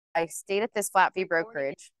I stayed at this flat fee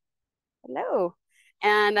brokerage. Hello.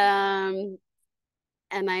 And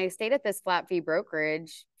I stayed at this flat fee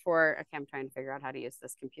brokerage for, okay, I'm trying to figure out how to use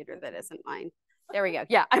this computer that isn't mine. There we go.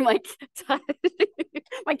 Yeah, I'm like,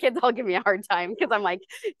 my kids all give me a hard time because I'm like,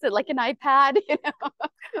 is it like an iPad?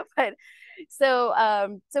 But so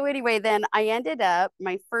anyway, then I ended up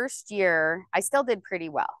my first year, I still did pretty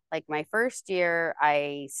well. Like my first year,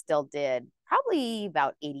 I still did probably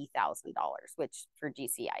about $80,000, which for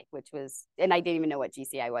GCI, which was, and I didn't even know what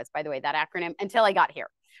GCI was, by the way, that acronym until I got here.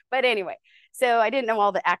 But anyway, so I didn't know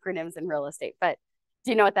all the acronyms in real estate, but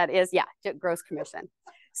do you know what that is? Yeah, gross commission.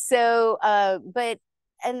 So,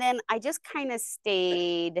 and then I just kind of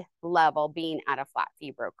stayed level being at a flat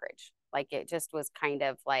fee brokerage. Like it just was kind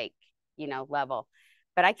of like, level.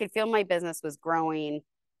 But I could feel my business was growing.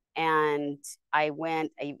 And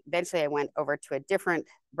eventually I went over to a different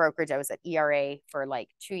brokerage. I was at ERA for like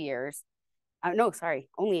 2 years. No, sorry,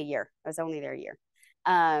 only a year. I was only there a year.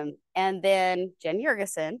 And then Jen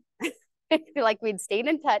Jurgensen, like we'd stayed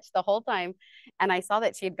in touch the whole time. And I saw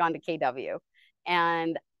that she had gone to KW.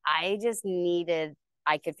 And I just needed,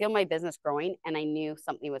 I could feel my business growing and I knew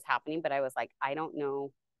something was happening, but I was like, I don't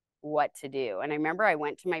know what to do. And I remember I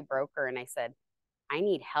went to my broker and I said, I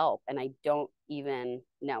need help and I don't even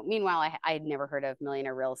know. Meanwhile, I had never heard of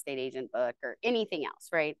Millionaire Real Estate Agent book or anything else,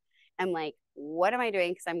 right? I'm like, what am I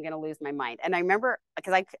doing? Because I'm going to lose my mind. And I remember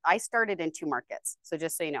because I started in two markets. So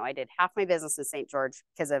just so you know, I did half my business in St. George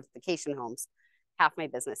because of vacation homes, half my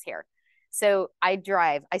business here. So I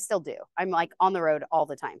drive, I still do. I'm like on the road all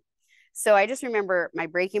the time. So I just remember my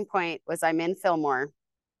breaking point was I'm in Fillmore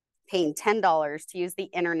paying $10 to use the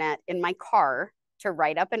internet in my car to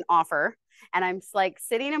write up an offer. And I'm like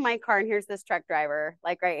sitting in my car, and here's this truck driver,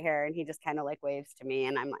 like right here, and he just kind of like waves to me,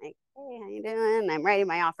 and I'm like, "Hey, how you doing?" And I'm writing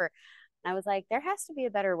my offer. And I was like, there has to be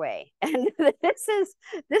a better way, and this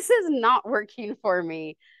is not working for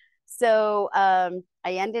me. So I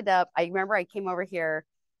ended up. I remember I came over here,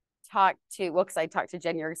 because I talked to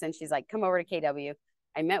Jen Jurgensen. She's like, come over to KW.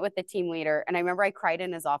 I met with the team leader, and I remember I cried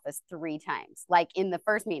in his office 3 times, like in the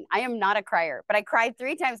first meeting. I am not a crier, but I cried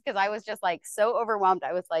 3 times because I was just like so overwhelmed.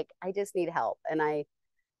 I was like, I just need help, and I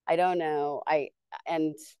don't know.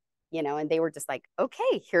 And and they were just like,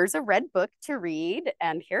 okay, here's a red book to read,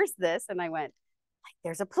 and here's this, and I went, like,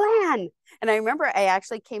 there's a plan. And I remember I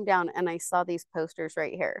actually came down and I saw these posters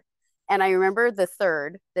right here, and I remember the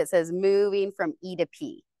third that says moving from E to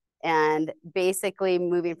P and basically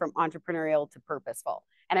moving from entrepreneurial to purposeful.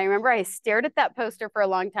 And I remember I stared at that poster for a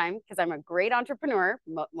long time because I'm a great entrepreneur,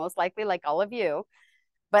 most likely like all of you.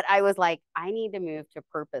 But I was like, I need to move to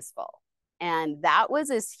purposeful. And that was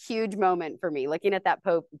this huge moment for me, looking at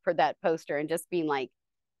for that poster and just being like,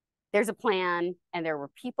 there's a plan. And there were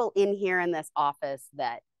people in here in this office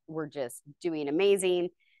that were just doing amazing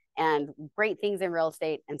and great things in real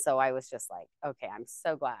estate. And so I was just like, okay, I'm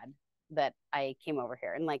so glad that I came over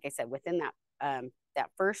here. And like I said, within that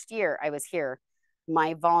first year I was here,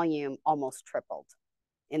 my volume almost tripled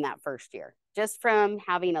in that first year, just from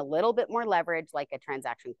having a little bit more leverage, like a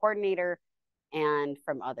transaction coordinator, and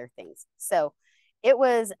from other things. So it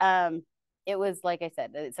was like I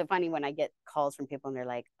said, it's so funny when I get calls from people and they're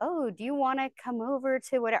like, "Oh, do you want to come over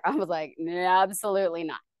to whatever?" I was like, "No, absolutely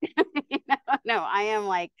not." No, I am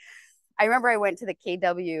like, I remember I went to the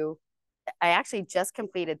KW. I actually just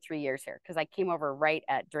completed 3 years here because I came over right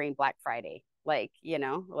at during Black Friday, like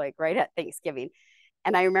like right at Thanksgiving.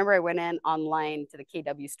 And I remember I went in online to the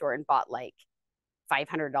KW store and bought like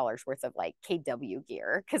 $500 worth of like KW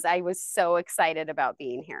gear because I was so excited about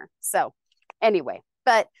being here. So anyway,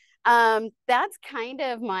 but that's kind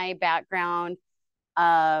of my background.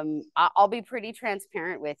 I'll be pretty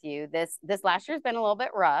transparent with you. This last year's been a little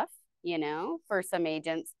bit rough, for some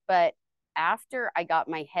agents, but after I got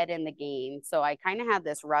my head in the game, so I kind of had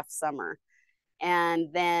this rough summer, and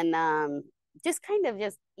then just kind of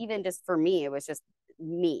just even just for me, it was just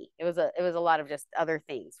me. It was a lot of just other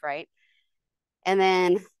things, right? And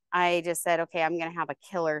then I just said, okay, I'm going to have a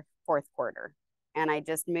killer fourth quarter. And I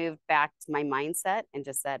just moved back to my mindset and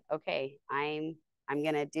just said, okay, I'm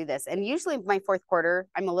going to do this. And usually my fourth quarter,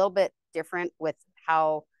 I'm a little bit different with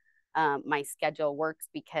how my schedule works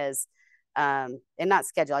because, and not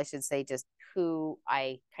schedule, I should say, just who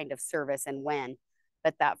I kind of service and when.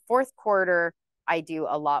 But that fourth quarter, I do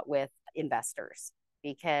a lot with investors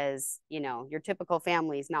because, your typical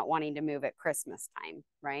family is not wanting to move at Christmas time,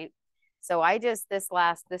 right? So this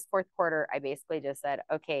fourth quarter, I basically just said,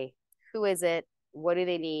 okay, who is it? What do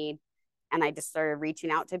they need? And I just started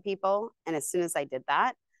reaching out to people. And as soon as I did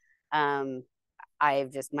that, um,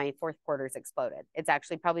 my fourth quarter's exploded. It's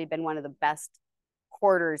actually probably been one of the best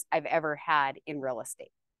quarters I've ever had in real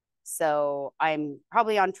estate. So I'm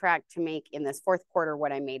probably on track to make in this fourth quarter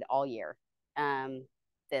what I made all year,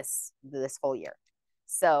 this whole year.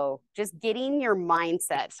 So just getting your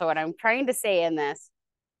mindset. So what I'm trying to say in this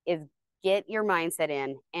is get your mindset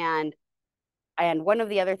in. And one of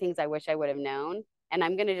the other things I wish I would have known, and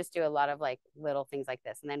I'm going to just do a lot of like little things like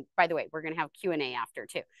this. And then, by the way, we're going to have Q&A after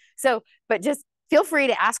too. So, but just feel free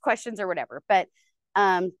to ask questions or whatever. But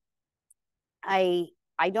I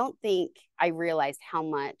don't think I realized how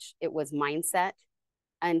much it was mindset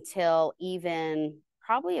until even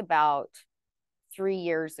probably about 3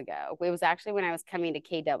 years ago. It was actually when I was coming to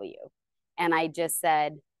KW, and I just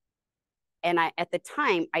said, and I at the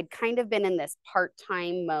time I'd kind of been in this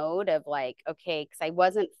part-time mode of like, okay, because I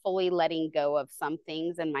wasn't fully letting go of some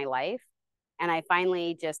things in my life. And I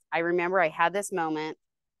finally just, I remember I had this moment.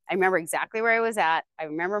 I remember exactly where I was at. I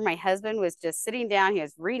remember my husband was just sitting down, he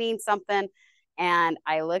was reading something, and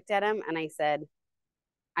I looked at him and I said,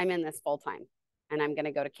 I'm in this full time, and I'm going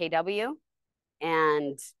to go to KW,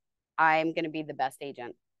 and I'm going to be the best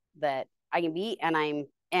agent that I can be. And I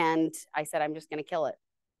said, I'm just going to kill it.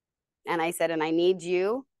 And I said, and I need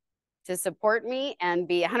you to support me and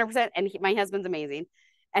be 100%. And my husband's amazing.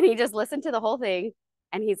 And he just listened to the whole thing.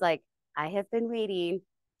 And he's like, I have been waiting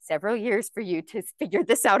several years for you to figure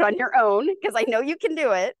this out on your own, because I know you can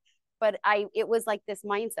do it. But it was like this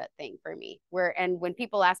mindset thing for me and when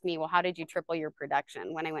people ask me, well, how did you triple your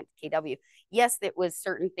production when I went to KW? Yes, it was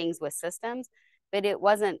certain things with systems, but it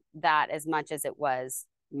wasn't that as much as it was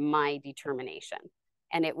my determination.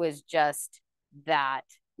 And it was just that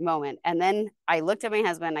moment. And then I looked at my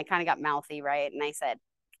husband, I kind of got mouthy, right? And I said,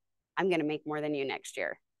 I'm going to make more than you next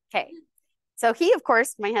year. Okay. So he, of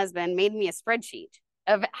course, my husband made me a spreadsheet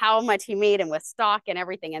of how much he made and with stock and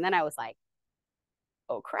everything. And then I was like,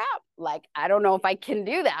 oh crap, like, I don't know if I can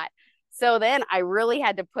do that. So then I really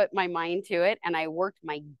had to put my mind to it, and I worked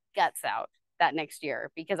my guts out that next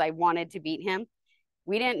year because I wanted to beat him.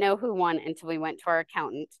 We didn't know who won until we went to our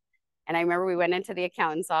accountant. And I remember we went into the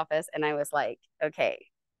accountant's office and I was like, okay,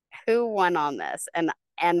 who won on this?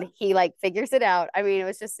 And he like figures it out. I mean, it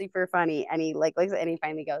was just super funny. And he like looks at it and he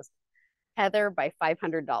finally goes, Heather, by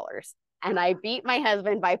 $500. And I beat my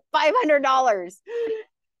husband by $500.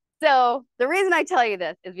 So the reason I tell you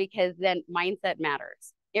this is because then mindset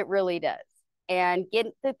matters. It really does. And get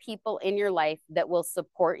the people in your life that will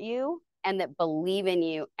support you and that believe in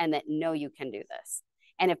you and that know you can do this.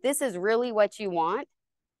 And if this is really what you want,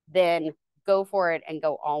 then go for it and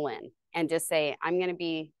go all in and just say, I'm going to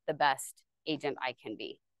be the best agent I can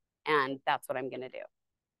be. And that's what I'm going to do.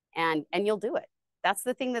 And you'll do it. That's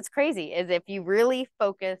the thing that's crazy, is if you really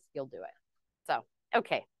focus, you'll do it. So,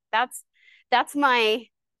 okay, that's my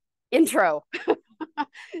intro.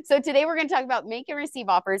 So today we're going to talk about make and receive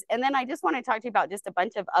offers. And then I just want to talk to you about just a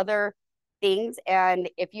bunch of other things. And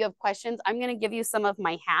if you have questions, I'm going to give you some of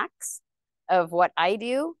my hacks of what I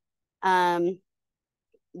do.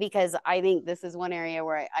 Because I think this is one area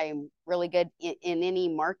where I'm really good in any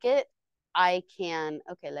market. I can,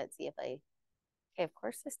 okay, let's see if okay, of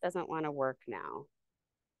course this doesn't want to work now.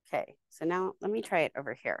 Okay, so now let me try it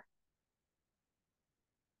over here.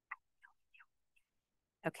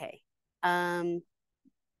 Okay. I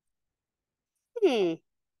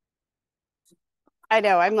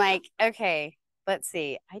know, I'm like, okay, let's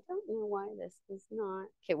see. I don't know why this is not.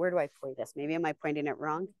 Okay, where do I point this? Maybe am I pointing it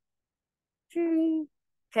wrong?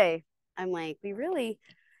 Okay, I'm like, we really,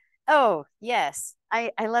 oh, yes,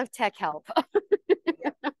 I love tech help.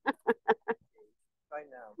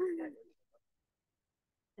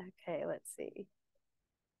 Okay, let's see.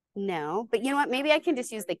 No, but you know what? Maybe I can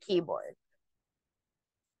just use the keyboard.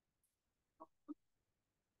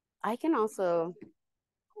 I can also,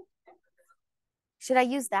 should I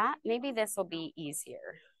use that? Maybe this will be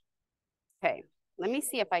easier. Okay, let me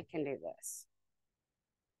see if I can do this.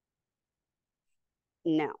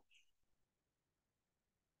 No.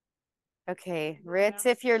 Okay, Ritz,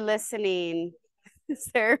 if you're listening, is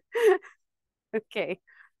there? Okay,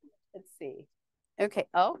 let's see. Okay,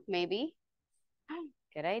 oh, maybe.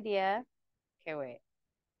 Good idea. Okay, wait.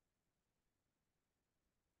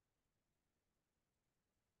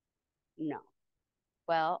 No.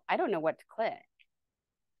 Well, I don't know what to click.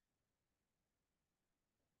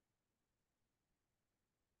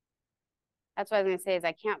 That's what I was going to say is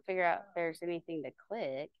I can't figure out if there's anything to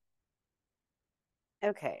click.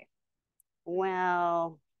 Okay.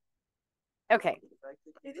 Well, okay.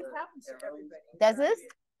 It just happens to everybody. Does this?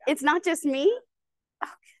 It's not just me?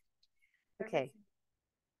 Okay.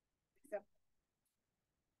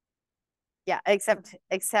 Yeah,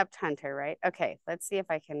 except Hunter, right? Okay, let's see if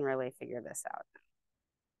I can really figure this out.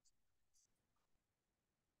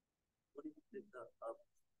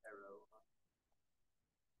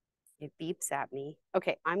 It beeps at me.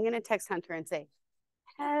 Okay, I'm going to text Hunter and say,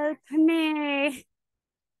 help me.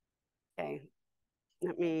 Okay,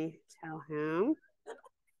 let me tell him.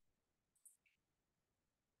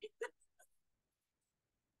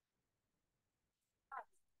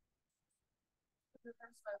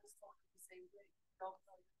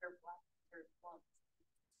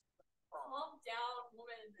 Calm down,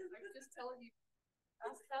 woman. I'm just telling you.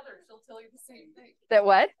 Ask Heather. She'll tell you the same thing. That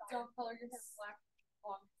what? Don't color your hair black.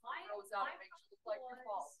 Goes out and makes you look like your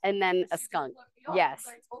fault. And then a skunk. Yes.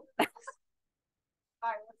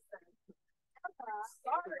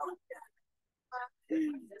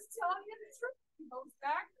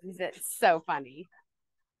 That's so funny.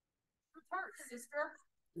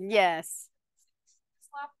 Yes.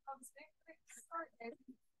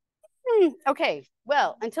 Okay.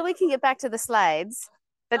 Well, until we can get back to the slides,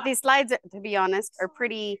 but these slides, to be honest, are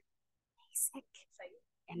pretty basic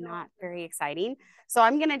and not very exciting. So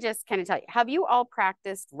I'm going to just kind of tell you, have you all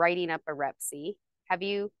practiced writing up a rep C? Have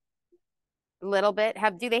you a little bit?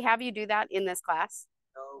 Do they have you do that in this class?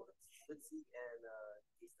 No, let's see,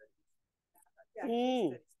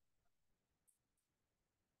 and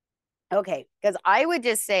Okay, because I would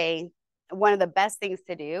just say one of the best things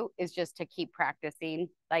to do is just to keep practicing,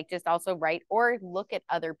 like just also write or look at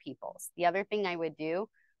other people's. The other thing I would do,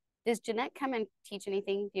 does Jeanette come and teach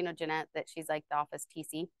anything? Do you know Jeanette, that she's like the office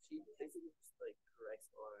TC? she basically just like corrects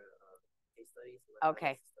our case studies.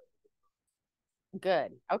 Okay.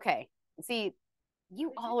 Good. Okay. See,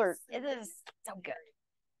 you all are, it is so good.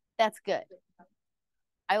 That's good.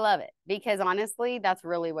 I love it because honestly, that's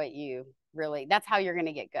really what you really, that's how you're going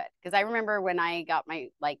to get good. Because I remember when I got my,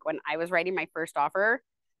 like when I was writing my first offer,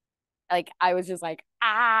 like I was just like,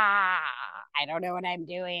 I don't know what I'm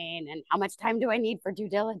doing and how much time do I need for due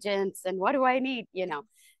diligence and what do I need, you know?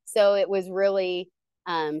 So it was really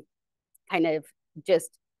kind of just,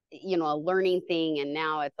 you know, a learning thing. And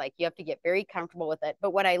now it's like you have to get very comfortable with it.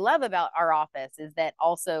 But what I love about our office is that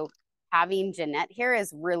also having Jeanette here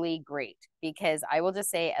is really great because I will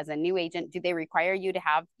just say, as a new agent, do they require you to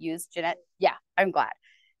have used Jeanette? Yeah, I'm glad.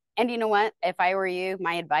 And you know what? If I were you,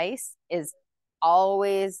 my advice is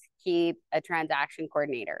always keep a transaction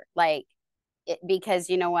coordinator. Like, because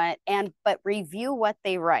you know what? But review what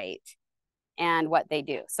they write and what they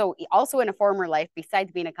do. So also in a former life,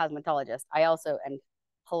 besides being a cosmetologist, I also am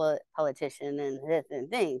politician and this and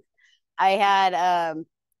things. I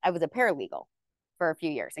was a paralegal for a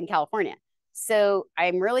few years in California. So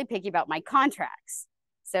I'm really picky about my contracts.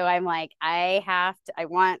 So I'm like, I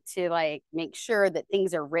want to like make sure that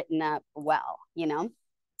things are written up well, you know?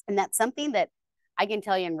 And that's something that I can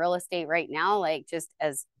tell you in real estate right now, like just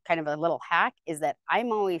as kind of a little hack, is that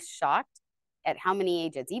I'm always shocked at how many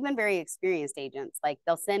agents, even very experienced agents, like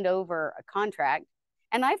they'll send over a contract.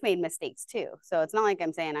 And I've made mistakes too. So it's not like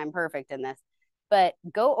I'm saying I'm perfect in this, but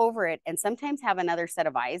go over it and sometimes have another set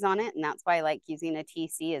of eyes on it. And that's why I like using a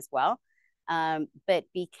TC as well. But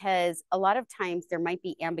because a lot of times there might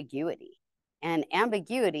be ambiguity, and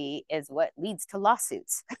ambiguity is what leads to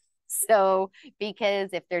lawsuits. So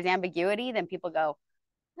because if there's ambiguity, then people go,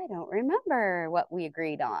 I don't remember what we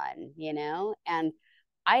agreed on, you know? And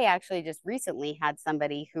I actually just recently had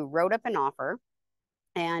somebody who wrote up an offer,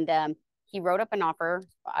 and he wrote up an offer.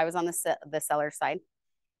 I was on the seller side,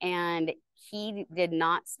 and he did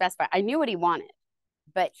not specify. I knew what he wanted,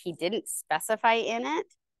 but he didn't specify in it.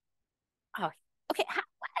 Oh, okay.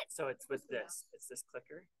 What? So it's with this. It's this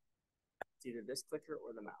clicker. It's either this clicker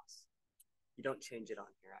or the mouse. You don't change it on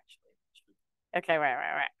here, actually. Okay,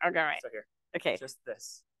 right. Okay, right. So here. Okay. Just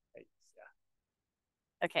this. Right.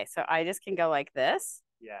 Yeah. Okay, so I just can go like this.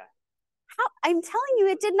 Yeah. How? I'm telling you,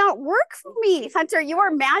 it did not work for me, Hunter. You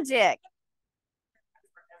are magic.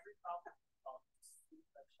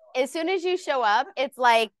 As soon as you show up, it's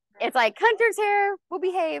like Hunter's here. We'll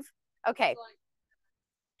behave. Okay.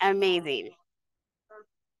 Amazing.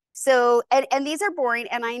 So, and these are boring,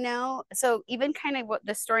 and I know. So even kind of what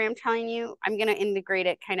the story I'm telling you, I'm going to integrate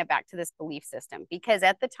it kind of back to this belief system, because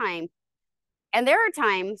at the time, and there are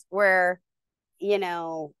times where,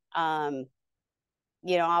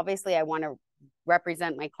 obviously I want to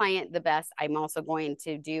represent my client the best. I'm also going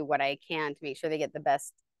to do what I can to make sure they get the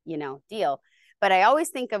best, deal. But I always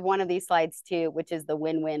think of one of these slides too, which is the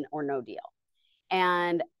win-win or no deal.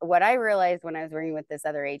 And what I realized when I was working with this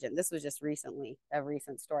other agent, this was just recently, a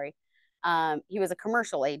recent story. He was a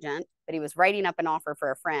commercial agent, but he was writing up an offer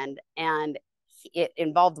for a friend, and it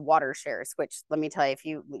involved water shares, which, let me tell you, if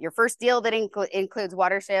your first deal that includes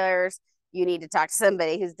water shares, you need to talk to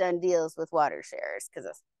somebody who's done deals with water shares, because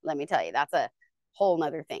let me tell you, that's a whole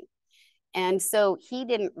nother thing. And so he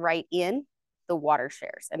didn't write in the water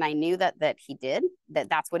shares. And I knew that he did,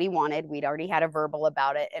 that's what he wanted. We'd already had a verbal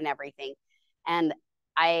about it and everything. And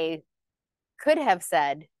I could have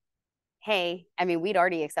said, hey, I mean, we'd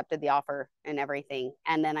already accepted the offer and everything.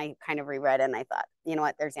 And then I kind of reread it and I thought, you know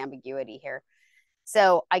what, there's ambiguity here.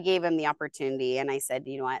 So I gave him the opportunity and I said,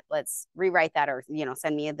 you know what, let's rewrite that, or, you know,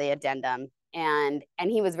 send me the addendum. And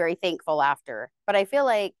he was very thankful after. But I feel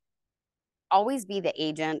like always be the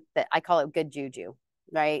agent that I call it good juju,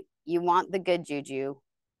 right? You want the good juju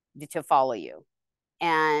to follow you.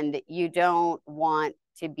 And you don't want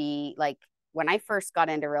to be like, when I first got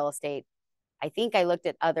into real estate, I think I looked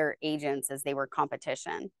at other agents as they were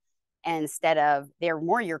competition instead of they're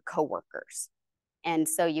more your coworkers. And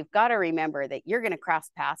so you've got to remember that you're going to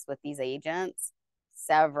cross paths with these agents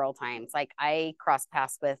several times. Like I cross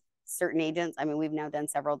paths with certain agents. I mean, we've now done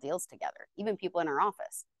several deals together, even people in our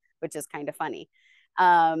office, which is kind of funny.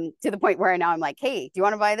 To the point where now I'm like, hey, do you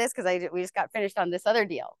want to buy this? Because we just got finished on this other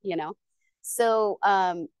deal, you know? So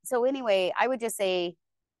anyway, I would just say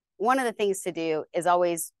one of the things to do is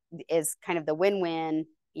always is kind of the win-win,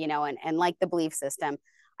 you know, and like the belief system.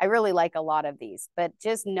 I really like a lot of these, but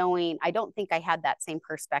just knowing, I don't think I had that same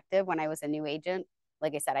perspective when I was a new agent.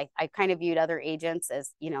 Like I said, I kind of viewed other agents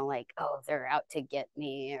as, you know, like, oh, they're out to get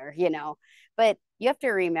me, or, you know, but you have to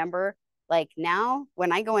remember, like now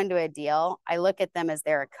when I go into a deal, I look at them as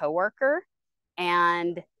they're a coworker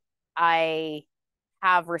and I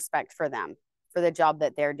have respect for them for the job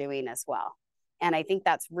that they're doing as well. And I think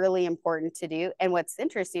that's really important to do. And what's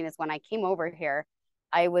interesting is when I came over here,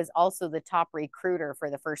 I was also the top recruiter for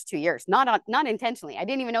the first 2 years, not intentionally. I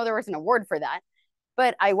didn't even know there was an award for that,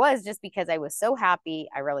 but I was, just because I was so happy.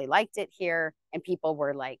 I really liked it here. And people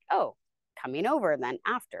were like, oh, coming over then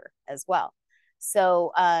after as well.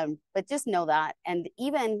 So, but just know that. And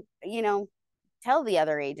even, you know, tell the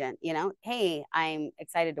other agent, you know, hey, I'm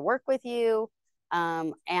excited to work with you.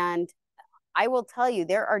 And I will tell you,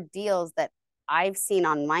 there are deals that I've seen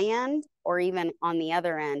on my end or even on the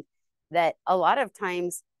other end that a lot of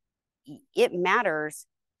times it matters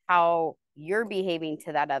how you're behaving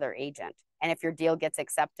to that other agent and if your deal gets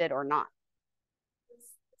accepted or not.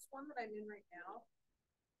 This one that I'm in right now,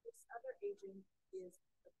 this other agent is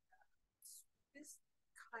this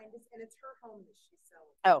kindest, and it's her home that she's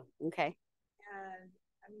selling. Oh, okay. And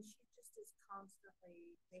I mean, she just is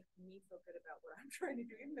constantly making me feel good about what I'm trying to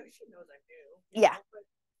do, even though she knows I do. Yeah. But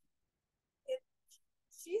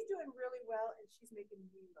she's doing really well, and she's making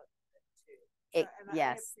me look good too. And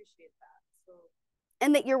yes. I appreciate that. So,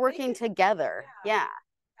 and that you're working together. Yeah.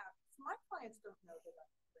 My clients don't know that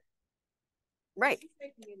I'm good. Right. She's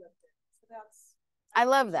making me look good. So that's. I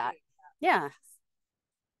love that. Yeah.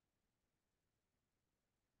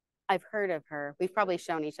 I've heard of her. We've probably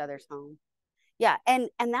shown each other's home. Yeah. And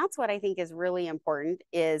that's what I think is really important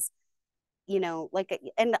is, you know, like,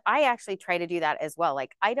 and I actually try to do that as well.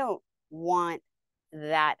 Like, I don't want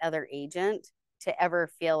that other agent to ever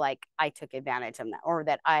feel like I took advantage of that or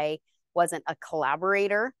that I wasn't a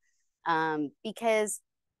collaborator. Because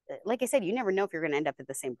like I said, you never know if you're going to end up at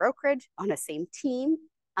the same brokerage, on the same team,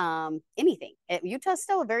 anything. Utah's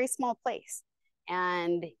still a very small place.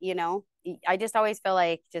 And, you know, I just always feel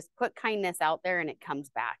like just put kindness out there and it comes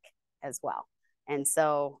back as well. And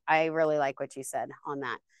so I really like what you said on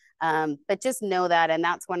that. But just know that, and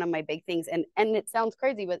that's one of my big things. And it sounds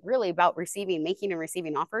crazy, but really about making and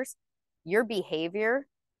receiving offers, your behavior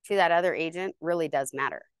to that other agent really does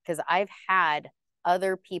matter. Because I've had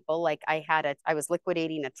other people, like I was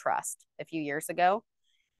liquidating a trust a few years ago,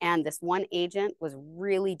 and this one agent was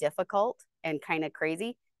really difficult and kind of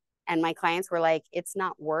crazy. And my clients were like, it's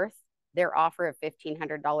not worth their offer of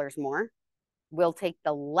 $1,500 more. We'll take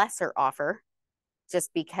the lesser offer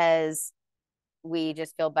just because we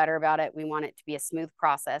just feel better about it. We want it to be a smooth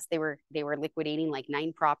process. They were liquidating like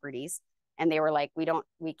 9 properties, and they were like,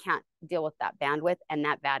 we can't deal with that bandwidth and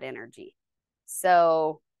that bad energy.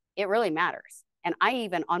 So it really matters. And I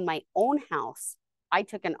even on my own house, I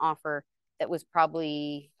took an offer that was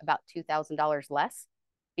probably about $2,000 less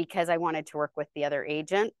because I wanted to work with the other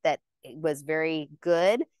agent that was very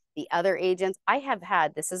good. The other agents I have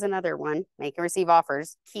had, this is another one, make and receive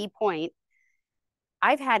offers, key point.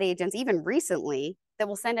 I've had agents even recently that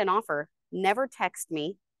will send an offer, never text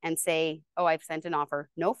me and say, oh, I've sent an offer,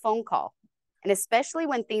 no phone call. And especially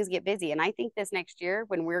when things get busy. And I think this next year,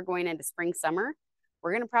 when we're going into spring, summer,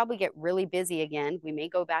 we're going to probably get really busy again. We may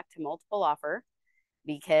go back to multiple offer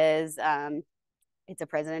because it's a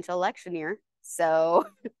presidential election year. So,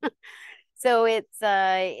 so it's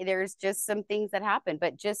there's just some things that happen.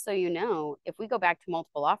 But just so you know, if we go back to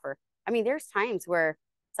multiple offer, I mean, there's times where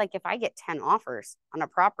it's like if I get 10 offers on a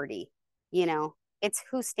property, you know, it's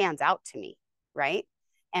who stands out to me. right?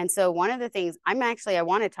 And so one of the things I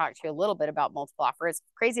want to talk to you a little bit about multiple offer, as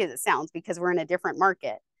crazy as it sounds, because we're in a different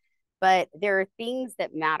market, but there are things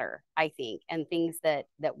that matter, I think, and things that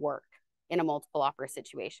work in a multiple offer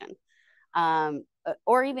situation,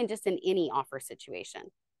 or even just in any offer situation.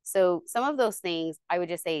 So some of those things, I would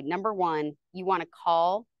just say, number one, you want to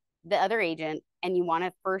call the other agent and you want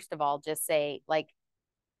to first of all just say, like,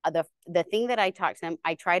 the thing that I talk to them,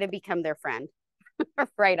 I try to become their friend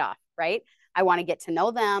right off, right? I want to get to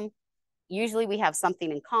know them. Usually we have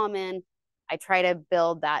something in common. I try to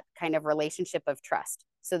build that kind of relationship of trust.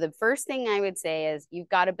 So the first thing I would say is you've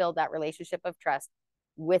got to build that relationship of trust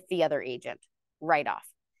with the other agent right off.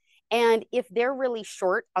 And if they're really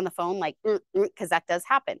short on the phone, like, because that does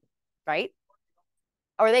happen, right?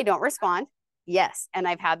 Or they don't respond. Yes. And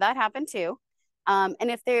I've had that happen too. And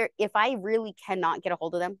if I really cannot get a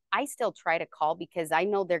hold of them, I still try to call because I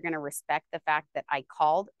know they're going to respect the fact that I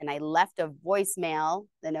called and I left a voicemail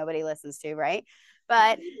that nobody listens to, right?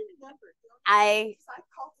 But I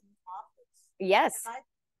called in the office. Yes. I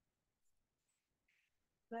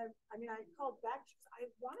mean, I called back. I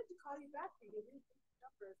wanted to call you back, but you didn't think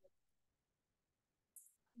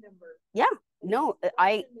the number. Yeah. No,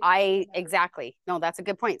 I exactly. No, that's a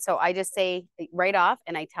good point. So I just say right off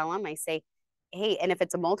and I tell them, I say, hey, and if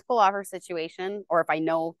it's a multiple offer situation, or if I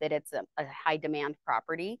know that it's a high demand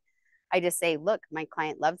property, I just say, look, my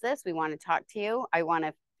client loves this. We want to talk to you. I want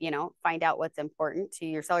to, find out what's important to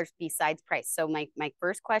your sellers besides price. So my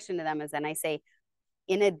first question to them is then I say,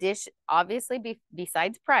 in addition, obviously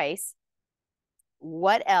besides price,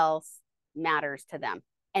 what else matters to them?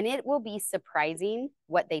 And it will be surprising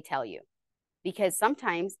what they tell you. Because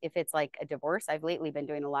sometimes if it's like a divorce, I've lately been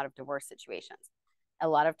doing a lot of divorce situations. A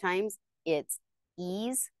lot of times it's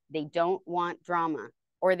ease. They don't want drama,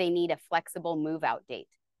 or they need a flexible move out date.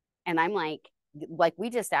 And I'm like we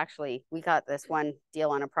got this one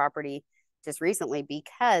deal on a property just recently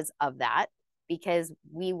because of that, because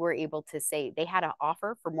we were able to say they had an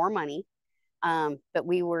offer for more money. But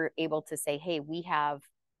we were able to say, hey, we can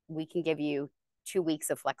give you 2 weeks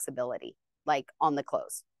of flexibility, like on the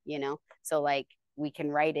close, so like we can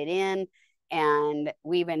write it in. And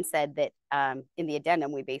we even said that in the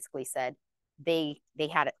addendum, we basically said they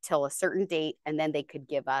had it till a certain date and then they could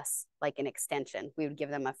give us like an extension. We would give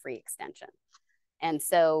them a free extension. And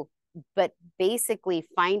so, but basically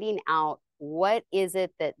finding out what is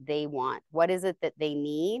it that they want? What is it that they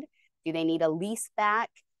need? Do they need a lease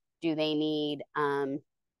back? Do they need,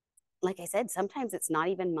 like I said, sometimes it's not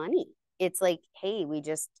even money. It's like, hey,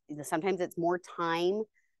 sometimes it's more time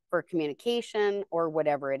for communication or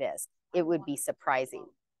whatever it is. It would be surprising.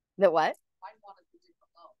 The what? I wanted to do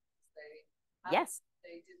alone. Yes.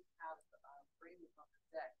 They didn't have agreement on the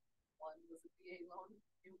deck. One was a VA loan.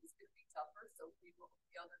 It was going to be tougher. So we went with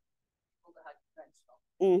the other people that had conventional.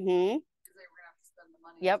 Mm-hmm. Because they were going to have to spend the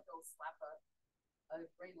money Yep. to go slap a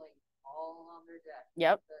railing all on their deck.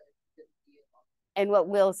 Yep. And what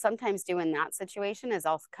we'll sometimes do in that situation is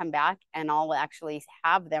I'll come back and I'll actually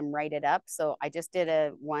have them write it up. So I just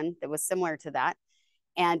did one that was similar to that.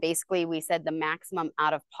 And basically we said the maximum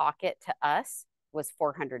out of pocket to us was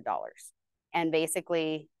 $400. And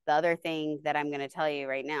basically the other thing that I'm going to tell you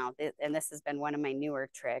right now, and this has been one of my newer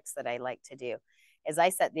tricks that I like to do, is I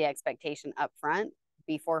set the expectation up front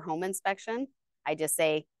before home inspection. I just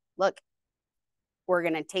say, look, we're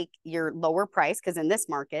going to take your lower price, because in this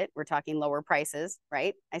market, we're talking lower prices,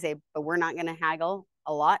 right? I say, but we're not going to haggle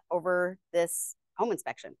a lot over this home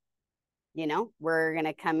inspection. We're going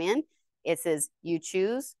to come in. It says you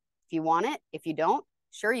choose if you want it. If you don't,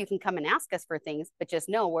 sure, you can come and ask us for things, but just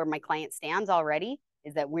know where my client stands already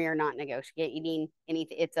is that we're not negotiating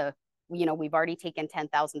anything. We've already taken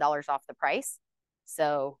 $10,000 off the price.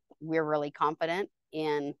 So we're really confident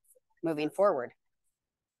in moving forward.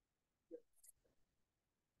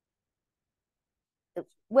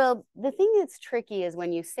 Well, the thing that's tricky is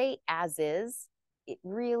when you say as is, it's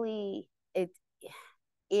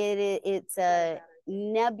a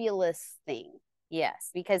nebulous thing. Yes,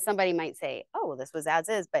 because somebody might say, oh, this was as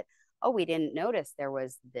is, but we didn't notice there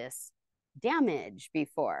was this damage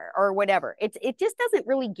before or whatever. It just doesn't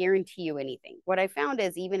really guarantee you anything. What I found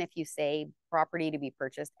is even if you say property to be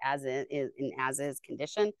purchased as is in as is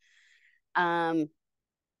condition,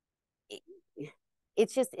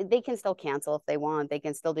 it's just they can still cancel if they want. They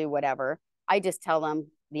can still do whatever. I just tell them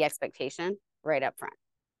the expectation right up front.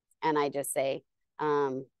 And I just say,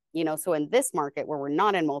 so in this market where we're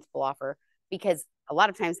not in multiple offer, because a lot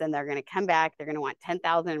of times then they're going to come back, they're going to want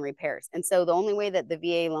 10,000 in repairs. And so the only way that the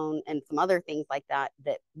VA loan and some other things like that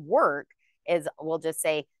work is we'll just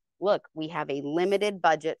say, look, we have a limited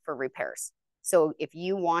budget for repairs. So if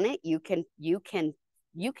you want it, you can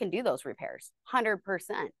do those repairs 100%.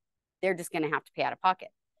 They're just going to have to pay out of pocket.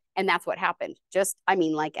 And that's what happened.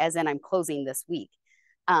 Like, as in I'm closing this week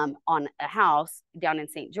on a house down in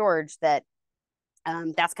St. George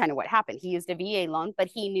that's kind of what happened. He used a VA loan, but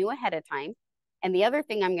he knew ahead of time. And the other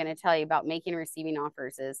thing I'm going to tell you about making and receiving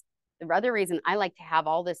offers is the other reason I like to have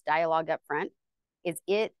all this dialogue up front is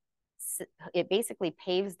it basically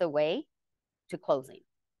paves the way to closing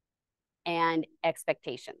and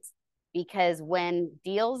expectations. Because when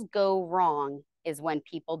deals go wrong is when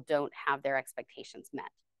people don't have their expectations met.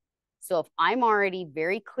 So if I'm already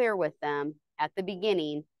very clear with them at the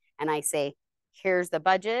beginning and I say, here's the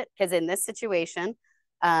budget, because in this situation,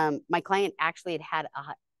 my client actually had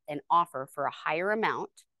an offer for a higher amount,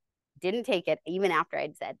 didn't take it even after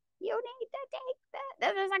I'd said, you need to take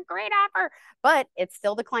that. This is a great offer, but it's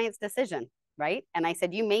still the client's decision, right? And I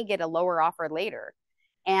said, you may get a lower offer later.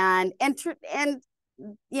 And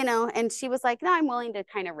she was like, no, I'm willing to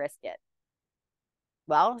kind of risk it.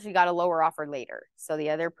 Well, she got a lower offer later. So the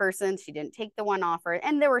other person, she didn't take the one offer.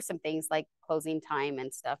 And there were some things like closing time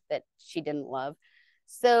and stuff that she didn't love.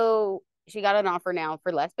 So she got an offer now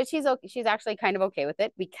for less, but she's actually kind of okay with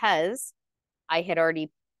it because I had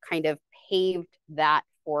already kind of paved that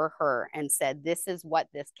for her and said, this is what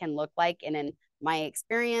this can look like. And in my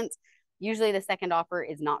experience, usually the second offer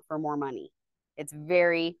is not for more money. It's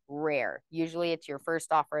very rare. Usually it's your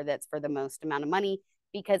first offer that's for the most amount of money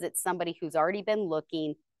because it's somebody who's already been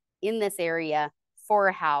looking in this area for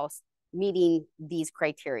a house meeting these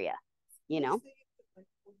criteria, you know?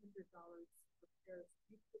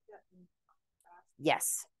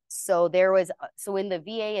 Yes. So in the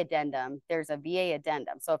VA addendum, there's a VA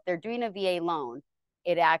addendum. So if they're doing a VA loan,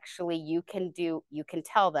 it actually, you can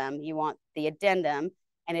tell them you want the addendum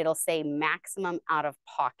and it'll say maximum out of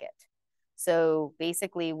pocket. So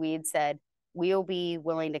basically we'd said, we'll be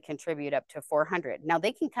willing to contribute up to 400. Now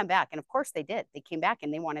they can come back. And of course they did. They came back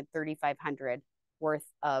and they wanted 3,500 worth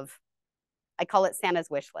of, I call it Santa's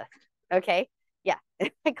wish list. Okay. Yeah.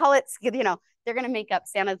 I call it, they're going to make up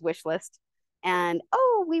Santa's wish list. And,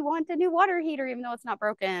 oh, we want a new water heater, even though it's not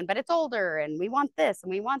broken, but it's older and we want this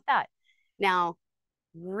and we want that. Now,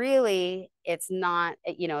 really, it's not,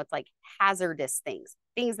 it's like hazardous things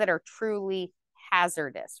that are truly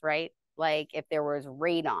hazardous, right? Like if there was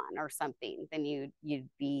radon or something, then you'd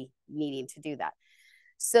be needing to do that.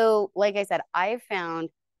 So like I said, I found,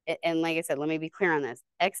 and like I said, let me be clear on this,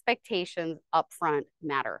 expectations up front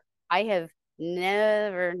matter. I have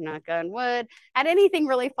never, knock on wood, had anything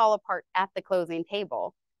really fall apart at the closing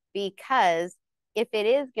table because if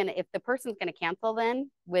the person's going to cancel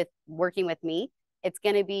then with working with me, it's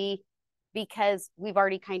going to be because we've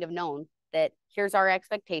already kind of known that here's our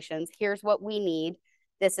expectations, here's what we need,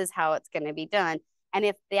 this is how it's going to be done. And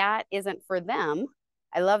if that isn't for them,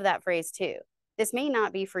 I love that phrase too. This may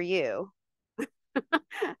not be for you,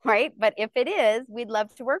 right? But if it is, we'd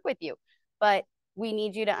love to work with you. But we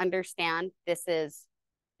need you to understand this is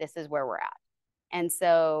where we're at. And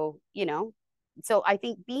so, so I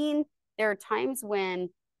think there are times when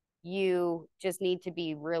you just need to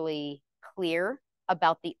be really clear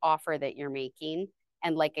about the offer that you're making.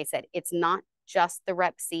 And like I said, it's not just the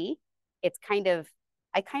Rep C. It's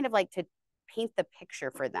I kind of like to paint the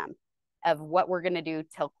picture for them of what we're going to do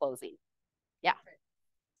till closing. Yeah. Okay.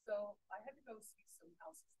 So I had to go see some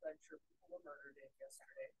houses that I'm sure people were murdered in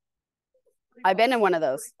yesterday. I've been in one of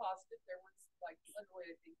those. Positive. There was like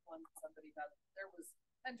literally, I think there was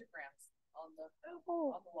pentagrams on the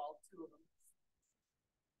wall, two of them.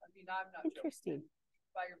 I mean, I'm not interesting.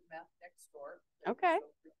 Joking. Buy your meth next door. Okay.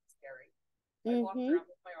 So scary. I walked around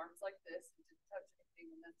with my arms like this and didn't touch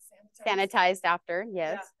anything, and then sanitized after.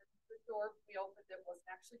 Yes. Yeah, the door we opened it wasn't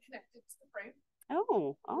actually connected to the frame.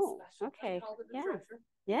 Oh, okay. Yeah.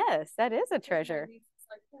 Yes, that is a treasure.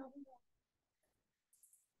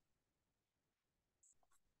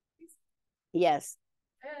 Yes.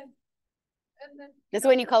 And then this is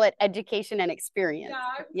when you call it education and experience. Yeah,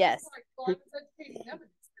 I was yes. Like, well, I was educating them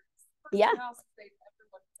in experience. Yeah.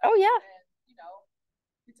 Oh yeah. And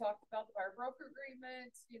we talked about the buyer broker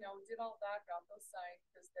agreement, did all that, got those signed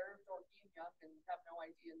because they're dorky and young and have no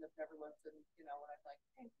idea and they've never lived in, and I'm like,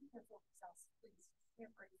 hey, can you build this house, please?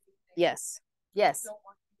 Can't break anything. Yes. Yes. Don't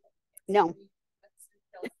want no.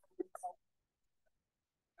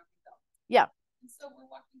 Yeah. And so we're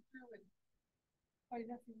walking through and my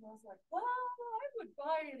nephew was like, well, I would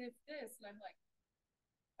buy it if this. And I'm like,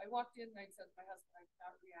 I walked in and I said to my husband, I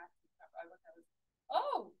cannot react. I looked at it.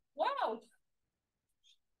 Oh, wow.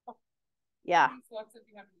 Yeah. He walks in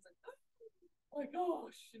behind me. He's like, oh my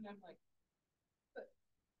gosh. And I'm like, but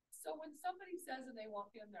So when somebody says and they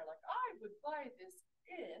walk in, they're like, I would buy this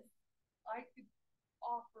if I could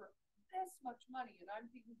offer this much money. And I'm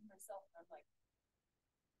thinking to myself, and I'm like,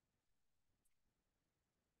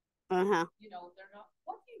 you know, they're not,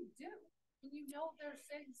 what do you do? And you know, they're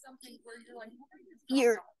saying something where you're like, they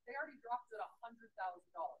already dropped it $100,000.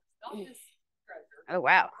 Not this treasure. Oh,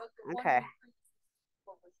 wow. Okay.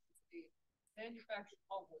 Manufactured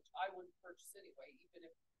home, which I wouldn't purchase anyway, even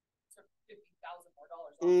if it took $50,000 more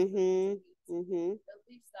dollars off. At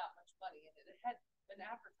least that much money, and it had been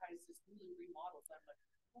advertised as newly remodeled. I'm like,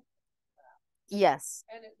 what is that? Yes.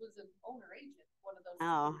 And it was an owner agent, one of those.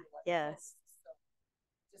 Oh, like, yes. So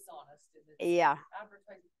dishonest. And yeah.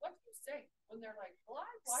 Advertising. What do you say when they're like, well,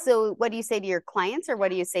 so what do you say to your clients, or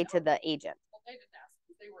what do you say to the agent? Well, they didn't ask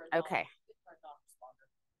because they were okay.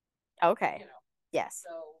 non-responder. Okay. You know. Yes.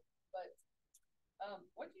 So, but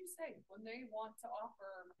what do you say when they want to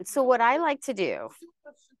offer? So what I like to do,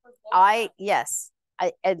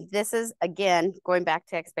 and this is again going back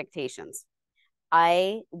to expectations.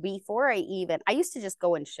 Before I used to just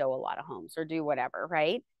go and show a lot of homes or do whatever,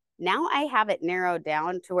 right? Now I have it narrowed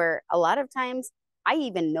down to where a lot of times I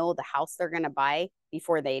even know the house they're going to buy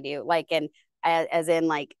before they do. Like, and as in,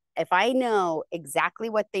 like, if I know exactly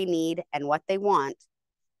what they need and what they want,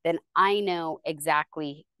 then I know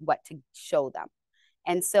exactly what to show them.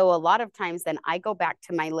 And so a lot of times then I go back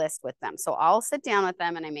to my list with them. So I'll sit down with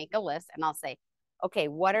them and I make a list and I'll say, okay,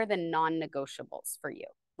 what are the non-negotiables for you?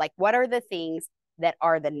 Like, what are the things that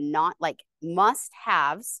are the not like must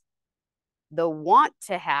haves, the want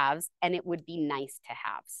to haves, and it would be nice to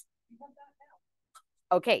haves.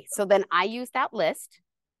 Okay, so then I use that list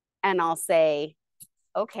and I'll say,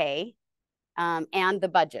 okay, and the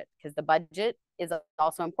budget, because the budget is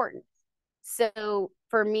also important. So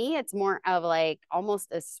for me, it's more of like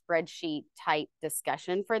almost a spreadsheet type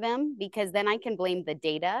discussion for them, because then I can blame the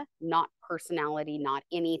data, not personality, not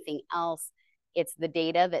anything else. It's the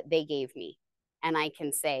data that they gave me. And I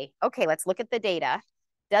can say, okay, let's look at the data.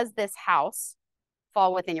 Does this house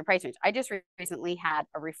fall within your price range? I just recently had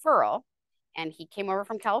a referral and he came over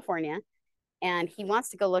from California and he wants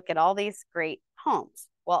to go look at all these great homes.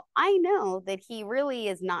 Well, I know that he really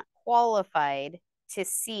is not qualified to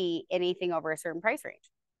see anything over a certain price range.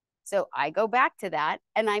 So I go back to that.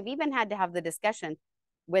 And I've even had to have the discussion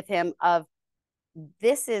with him of,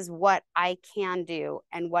 this is what I can do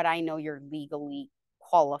and what I know you're legally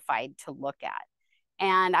qualified to look at.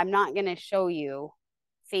 And I'm not going to show you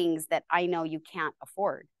things that I know you can't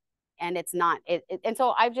afford. And it's not, and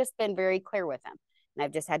so I've just been very clear with him. And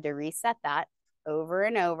I've just had to reset that over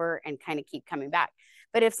and over and kind of keep coming back.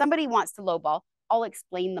 But if somebody wants to lowball, I'll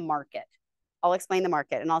explain the market.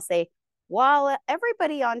 And I'll say, while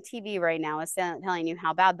everybody on TV right now is telling you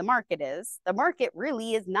how bad the market is, the market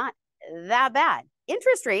really is not that bad.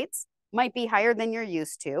 Interest rates might be higher than you're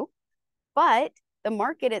used to, but the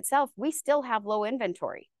market itself, we still have low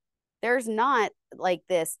inventory. There's not like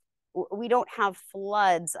this, we don't have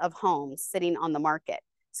floods of homes sitting on the market.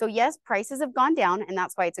 So yes, prices have gone down, and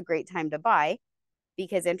that's why it's a great time to buy,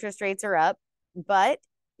 because interest rates are up, but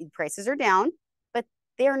prices are down. But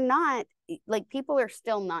they're not, like, people are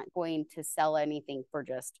still not going to sell anything for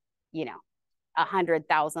just, 100,000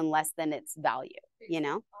 less than its value, I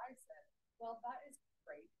said, well, that is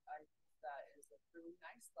great. I think that is a really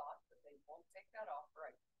nice thought, but they won't take that offer.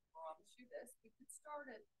 I promise you this. We could start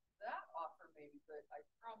at that offer maybe, but I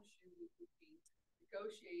promise you we would be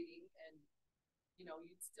negotiating and,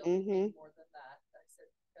 you'd still be paying more than that. I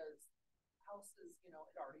said, because houses, it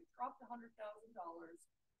already dropped $100,000.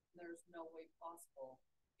 There's no way possible,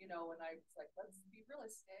 and I was like, let's be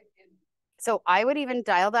realistic. And so I would even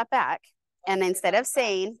dial that back. And instead of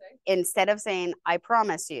saying, I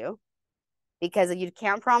promise you, because you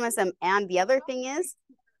can't promise them. And the other thing is,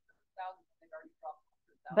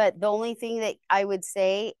 but the only thing that I would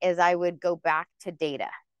say is I would go back to data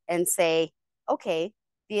and say, okay,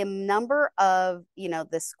 the number of,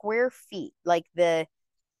 the square feet, like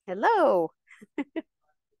hello,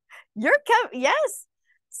 yes.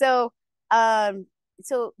 So,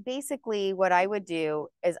 so basically what I would do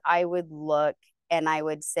is I would look and I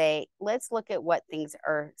would say, let's look at what things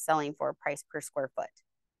are selling for price per square foot,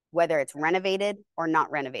 whether it's renovated or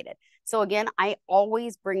not renovated. So again, I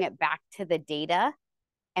always bring it back to the data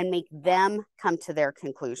and make them come to their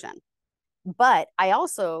conclusion. But I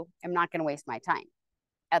also am not going to waste my time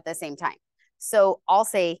at the same time. So I'll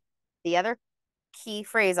say, the other key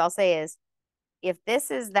phrase I'll say is, if this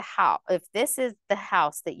is the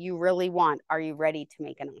house that you really want, are you ready to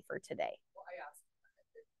make an offer today? Well, I asked them if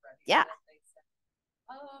they're ready. Yeah. They said,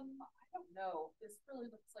 I don't know. This really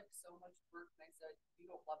looks like so much work. And I said, you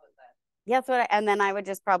don't love it then. Yeah, that's what and then I would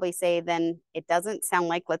just probably say, then it doesn't sound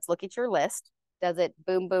like, let's look at your list. Does it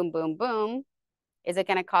boom, boom, boom, boom? Is it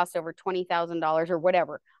going to cost over $20,000 or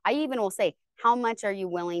whatever? I even will say, how much are you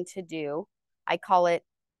willing to do? I call it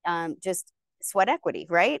just sweat equity,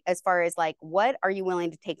 right? As far as like, what are you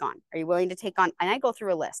willing to take on? Are you willing to take on? And I go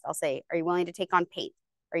through a list. I'll say, are you willing to take on paint?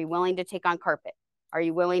 Are you willing to take on carpet? Are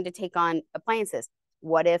you willing to take on appliances?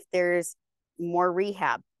 What if there's more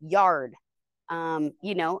rehab, yard? And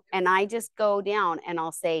I just go down and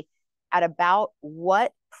I'll say, at about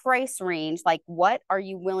what price range, like what are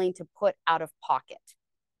you willing to put out of pocket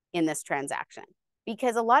in this transaction?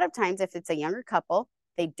 Because a lot of times, if it's a younger couple,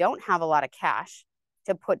 they don't have a lot of cash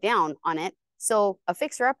to put down on it. So a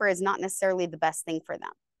fixer upper is not necessarily the best thing for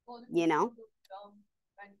them, Well, you know?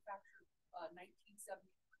 Manufactured 1970,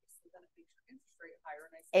 so then it makes your interest rate higher.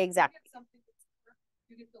 And I said, Exactly. You get something that's cheaper,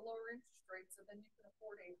 you get the lower interest rate, so then you can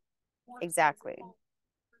afford a more Exactly. expensive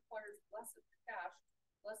home. It requires less of your cash,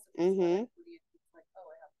 less of your sweat equity. It's like, oh,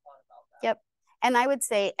 I haven't thought about that. Yep. And I would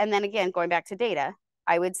say, and then again, going back to data,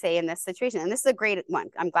 I would say in this situation, and this is a great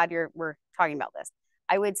one. I'm glad we're talking about this.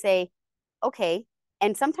 I would say, okay,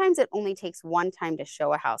 and sometimes it only takes one time to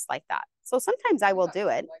show a house like that. So sometimes I will do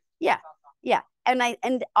it. Yeah. Yeah.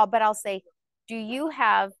 But I'll say, do you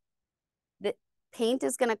have the paint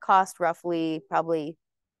is going to cost roughly probably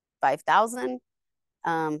 5,000.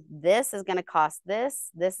 This is going to cost this.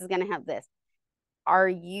 This is going to have this. Are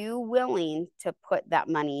you willing to put that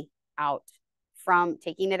money out from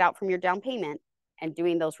taking it out from your down payment and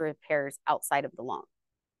doing those repairs outside of the loan?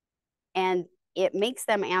 And it makes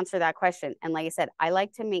them answer that question. And like I said, I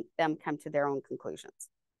like to make them come to their own conclusions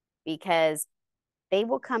because they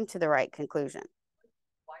will come to the right conclusion.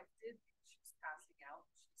 Wife did, she's passing out.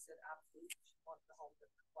 She said absolutely she wanted the home that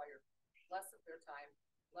required less of their time,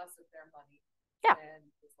 less of their money. Yeah. And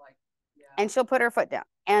it's like, yeah. And she'll put her foot down.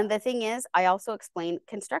 And the thing is, I also explain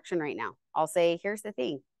construction right now. I'll say, here's the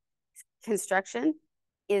thing. Construction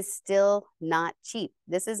is still not cheap.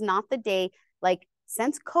 This is not the day, like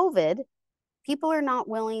since COVID, people are not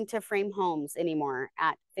willing to frame homes anymore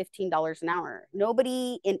at $15 an hour.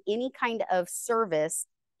 Nobody in any kind of service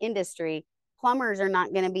industry, plumbers are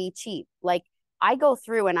not going to be cheap. Like I go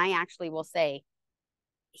through and I actually will say,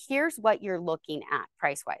 here's what you're looking at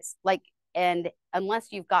price wise. Like, and unless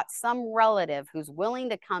you've got some relative who's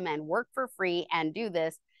willing to come and work for free and do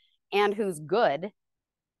this and who's good,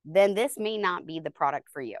 then this may not be the product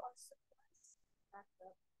for you.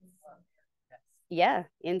 Yeah,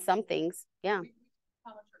 in some things. Yeah.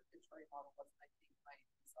 How much our kitchen remodel was, I think my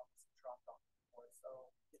results dropped off before, so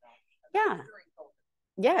yeah. During COVID.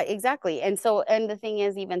 Yeah, exactly. And so, and the thing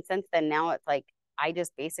is, even since then, now it's like I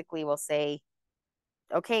just basically will say,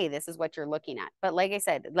 okay, this is what you're looking at. But like I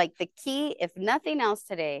said, like the key, if nothing else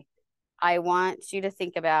today, I want you to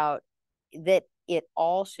think about that it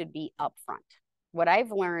all should be upfront. What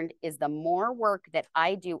I've learned is the more work that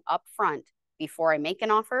I do upfront before I make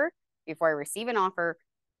an offer, before I receive an offer,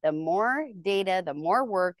 the more data, the more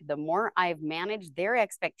work, the more I've managed their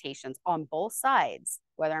expectations on both sides,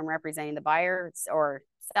 whether I'm representing the buyer or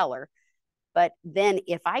seller. But then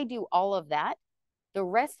if I do all of that, the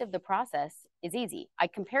rest of the process is easy. I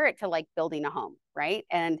compare it to like building a home, right?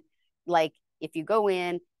 And like if you go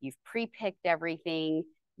in, you've pre-picked everything,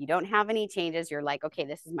 you don't have any changes, you're like, okay,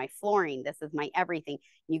 this is my flooring, this is my everything.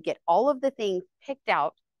 You get all of the things picked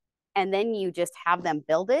out and then you just have them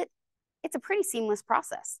build it. It's a pretty seamless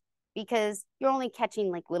process because you're only catching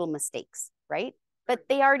like little mistakes, right? But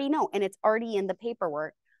they already know and it's already in the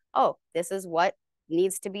paperwork. Oh, this is what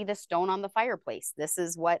needs to be the stone on the fireplace. This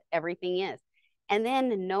is what everything is. And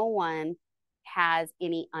then no one has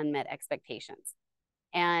any unmet expectations.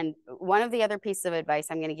 And one of the other pieces of advice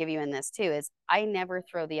I'm going to give you in this too is I never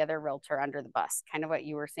throw the other realtor under the bus, kind of what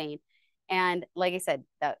you were saying. And like I said,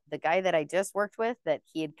 the guy that I just worked with, that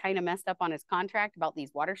he had kind of messed up on his contract about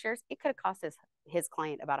these water shares, it could have cost his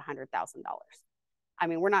client about $100,000. I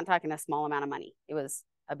mean, we're not talking a small amount of money. It was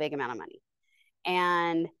a big amount of money.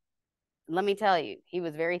 And let me tell you, he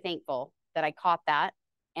was very thankful that I caught that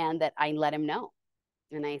and that I let him know.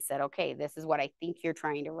 And I said, okay, this is what I think you're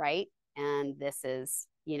trying to write. And this is,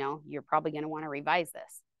 you're probably going to want to revise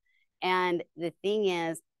this. And the thing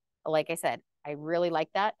is, like I said, I really like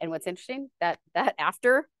that. And what's interesting, that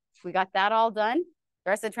after we got that all done,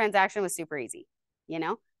 the rest of the transaction was super easy,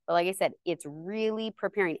 But like I said, it's really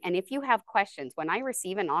preparing. And if you have questions, when I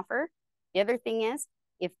receive an offer, the other thing is,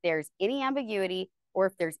 if there's any ambiguity or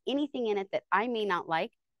if there's anything in it that I may not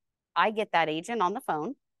like, I get that agent on the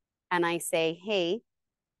phone and I say, hey,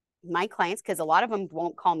 my clients, because a lot of them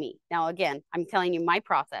won't call me. Now, again, I'm telling you my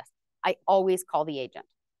process. I always call the agent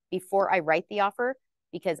before I write the offer.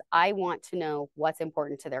 because I want to know what's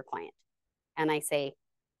important to their client. And I say,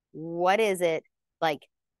 what is it like?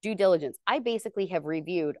 Due diligence. I basically have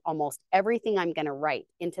reviewed almost everything I'm going to write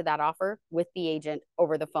into that offer with the agent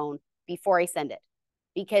over the phone before I send it,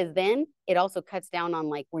 because then it also cuts down on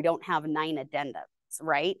like, we don't have 9 addendums,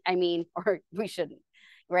 right? I mean, or we shouldn't,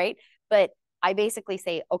 right? But I basically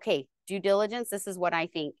say, okay, due diligence, this is what I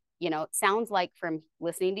think. You know, it sounds like from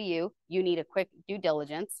listening to you, you need a quick due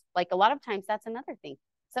diligence. Like a lot of times that's another thing.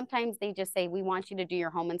 Sometimes they just say, we want you to do your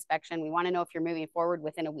home inspection. We want to know if you're moving forward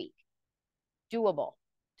within a week. Doable,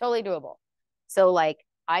 totally doable. So like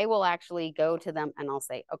I will actually go to them and I'll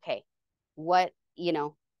say, okay, what, you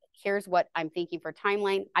know, here's what I'm thinking for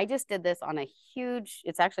timeline. I just did this on a huge,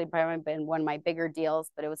 it's actually probably been one of my bigger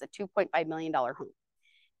deals, but it was a $2.5 million home.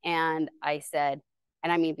 And I said,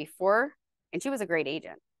 and I mean, before, and she was a great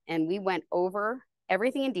agent, and we went over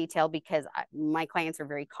everything in detail because my clients are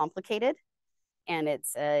very complicated. And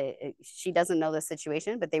it's, she doesn't know the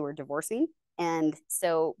situation, but they were divorcing. And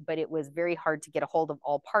so, but it was very hard to get a hold of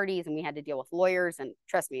all parties, and we had to deal with lawyers. And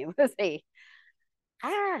trust me, it was a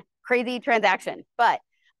crazy transaction. But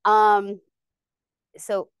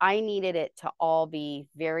so I needed it to all be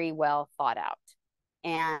very well thought out,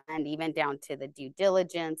 and even down to the due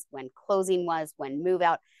diligence, when closing was, when move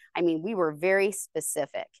out. I mean, we were very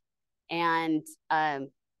specific, and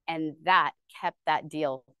that kept that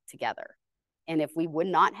deal together. And if we would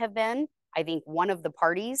not have been, I think one of the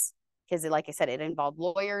parties, because like I said, it involved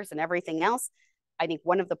lawyers and everything else, I think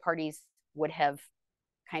one of the parties would have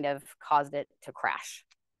kind of caused it to crash.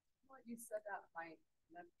 Well, you said that my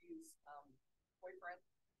nephew's boyfriend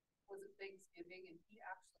was at Thanksgiving, and he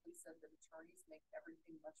actually said that attorneys make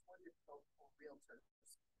everything much more difficult for realtors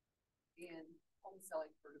in home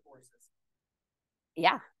selling for divorces.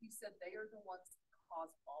 Yeah. He said they are the ones that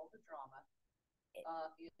cause all the drama.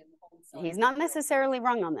 He's not necessarily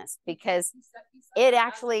wrong on this, because it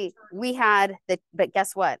actually, we had the, but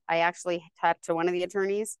guess what? I actually talked to one of the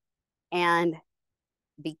attorneys, and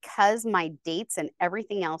because my dates and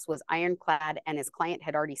everything else was ironclad and his client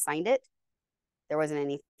had already signed it, there wasn't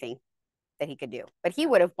anything that he could do. But he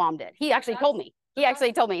would have bombed it. He actually told me. He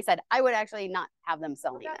actually told me, he said, I would actually not have them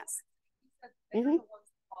selling this. Mm-hmm.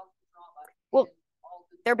 Well,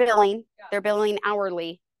 they're billing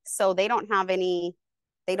hourly. So they don't have any,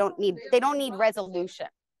 they don't need resolution.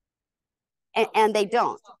 And they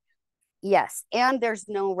don't. Yes. And there's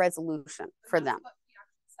no resolution for them.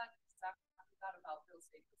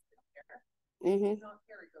 Mm-hmm.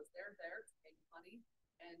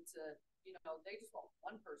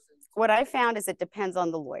 What I found is it depends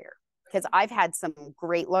on the lawyer, because I've had some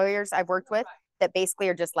great lawyers I've worked with that basically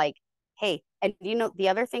are just like, hey, and you know, the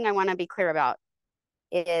other thing I want to be clear about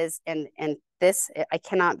is, and this I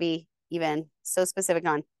cannot be even so specific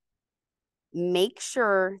on, make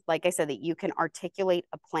sure, like I said, that you can articulate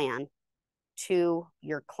a plan to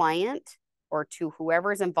your client or to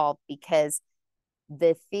whoever's involved, because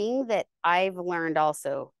the thing that I've learned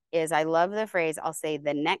also is, I love the phrase, I'll say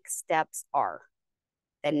the next steps are.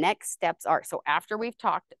 So after we've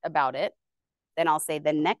talked about it, then I'll say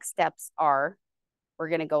the next steps are, we're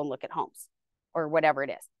going to go and look at homes or whatever it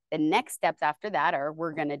is. The next steps after that are,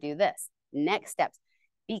 we're going to do this. Next steps.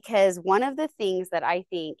 Because one of the things that I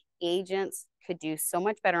think agents could do so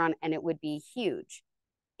much better on, and it would be huge,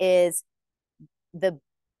 is the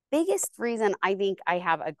biggest reason I think I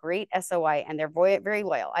have a great SOI, and they're very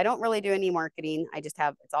loyal. I don't really do any marketing. I just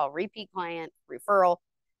have, it's all repeat client, referral,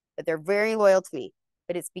 but they're very loyal to me.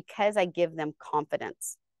 But it's because I give them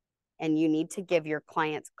confidence, and you need to give your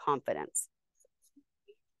clients confidence.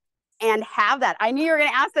 And have that. I knew you were going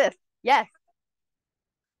to ask this. Yes.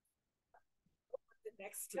 The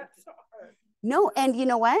next steps are. No, and you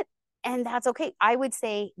know what? And that's okay. I would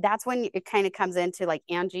say that's when it kind of comes into like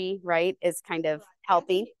Angie, right? Is kind of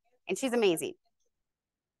helping. And she's amazing.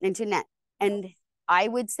 And Jeanette. And I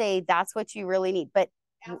would say that's what you really need. But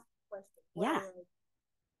yeah.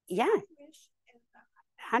 Yeah.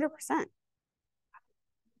 100%. Maybe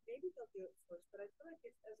they'll do it first, but I feel like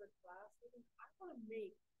it's as a class, I want to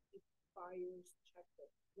make a buyer's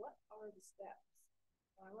checklist. What are the steps?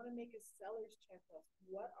 I want to make a seller's checklist.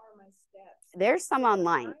 What are my steps? There's some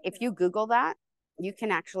online. If you Google that, you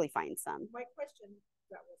can actually find some. My question.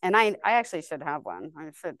 And I actually should have one.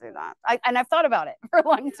 I should do that. And I've thought about it for a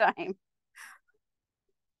long time. How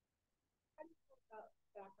do you feel about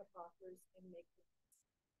backup offers and make?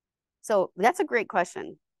 So that's a great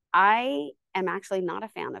question. I am actually not a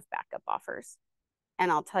fan of backup offers,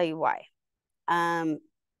 and I'll tell you why. Well,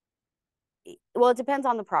 it depends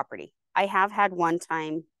on the property. I have had one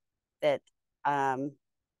time that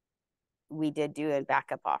we did do a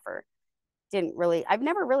backup offer, didn't really, I've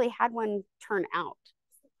never really had one turn out.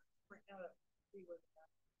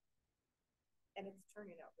 And it's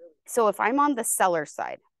turning out really well. So if I'm on the seller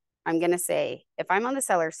side, I'm going to say, if I'm on the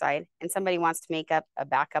seller side and somebody wants to make up a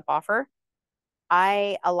backup offer,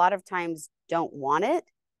 I a lot of times don't want it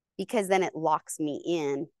because then it locks me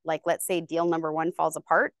in. Like, let's say deal number one falls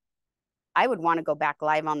apart. I would want to go back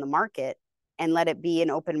live on the market and let it be an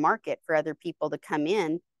open market for other people to come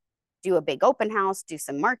in, do a big open house, do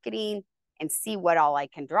some marketing, and see what all I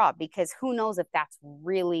can draw, because who knows if that's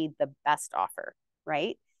really the best offer,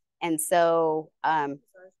 right? And so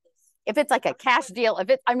if it's like a cash deal,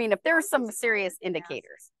 if there's some serious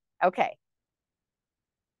indicators, okay.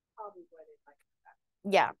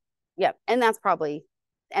 Yeah. Yep. And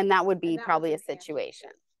that would be probably a situation.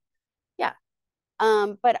 Yeah.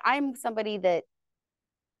 But I'm somebody that,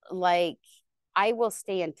 like, I will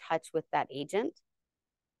stay in touch with that agent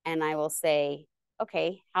and I will say,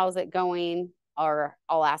 okay, how's it going? Or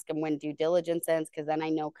I'll ask them when due diligence ends, because then I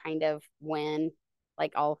know kind of when,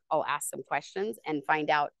 like, I'll ask some questions and find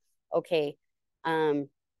out, okay,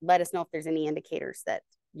 let us know if there's any indicators that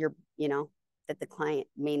that the client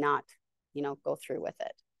may not, go through with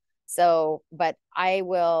it. So, but I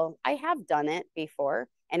have done it before.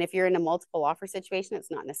 And if you're in a multiple offer situation, it's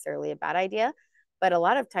not necessarily a bad idea. But a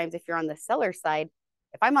lot of times, if you're on the seller side,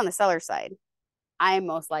 if I'm on the seller side, I'm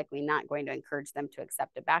most likely not going to encourage them to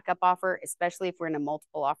accept a backup offer, especially if we're in a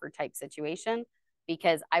multiple offer type situation,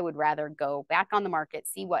 because I would rather go back on the market,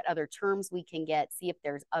 see what other terms we can get, see if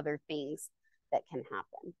there's other things that can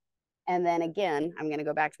happen. And then again, I'm going to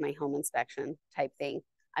go back to my home inspection type thing.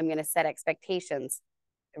 I'm going to set expectations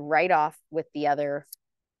right off with the other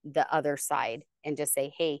side and just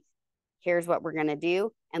say, hey, here's what we're going to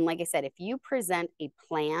do. And like I said, if you present a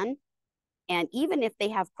plan, and even if they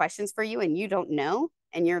have questions for you and you don't know,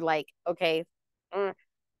 and you're like, okay,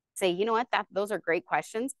 say, you know what, those are great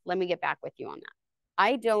questions. Let me get back with you on that.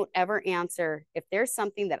 I don't ever answer, if there's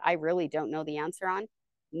something that I really don't know the answer on,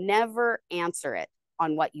 never answer it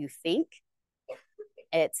on what you think.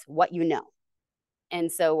 It's what you know.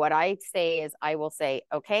 And so what I say is, I will say,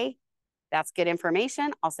 okay, that's good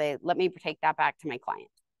information. I'll say, let me take that back to my client,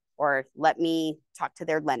 or let me talk to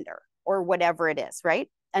their lender, or whatever it is, right?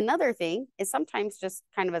 Another thing is, sometimes, just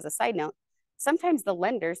kind of as a side note, sometimes the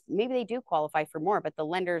lenders, maybe they do qualify for more, but the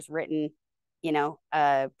lender's written,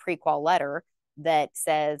 a pre-qual letter that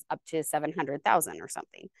says up to 700,000 or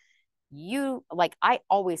something. I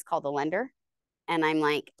always call the lender and I'm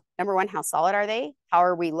like, number one, how solid are they? How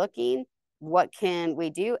are we looking? What can we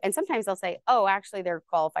do? And sometimes they'll say, oh, actually they're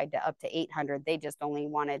qualified to up to 800. They just only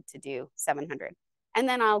wanted to do 700. And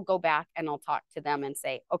then I'll go back and I'll talk to them and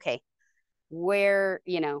say, okay, where,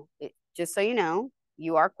 just so you know,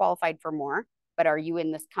 you are qualified for more, but are you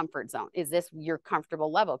in this comfort zone? Is this your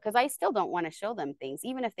comfortable level? Because I still don't want to show them things,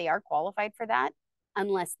 even if they are qualified for that,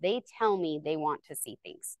 unless they tell me they want to see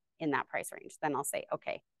things in that price range. Then I'll say,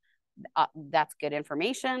 okay, that's good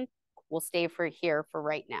information. We'll stay here for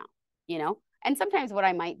right now, And sometimes what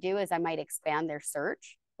I might do is I might expand their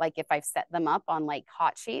search. Like if I've set them up on like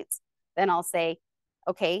hot sheets, then I'll say,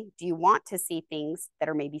 okay, do you want to see things that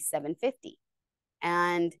are maybe 750?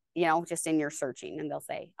 And, just in your searching, and they'll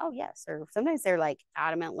say, oh, yes. Or sometimes they're like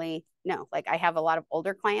adamantly, no. Like I have a lot of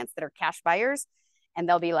older clients that are cash buyers, and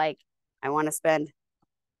they'll be like, I want to spend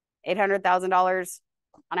 $800,000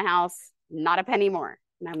 on a house, not a penny more.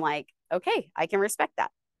 And I'm like, okay, I can respect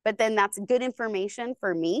that. But then that's good information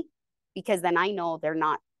for me, because then I know they're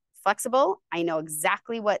not flexible. I know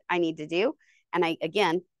exactly what I need to do. And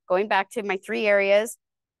again, going back to my 3 areas,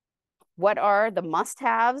 what are the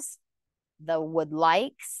must-haves, the would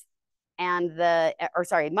likes, and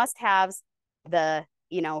must-haves, the,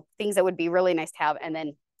 things that would be really nice to have. And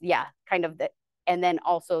then, and then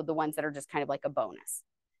also the ones that are just kind of like a bonus.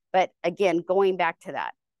 But again, going back to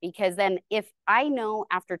that, because then if I know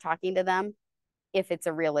after talking to them, if it's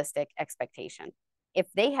a realistic expectation, if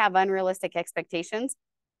they have unrealistic expectations,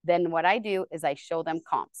 then what I do is I show them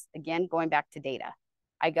comps. Again, going back to data,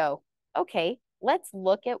 I go, okay, let's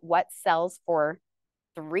look at what sells for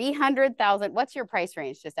 300,000. What's your price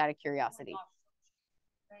range, just out of curiosity?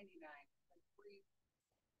 99, like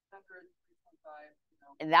 300,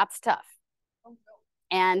 325. And that's tough. Oh, no.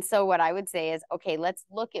 And so what I would say is, okay, let's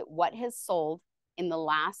look at what has sold in the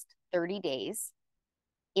last 30 days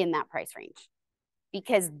in that price range,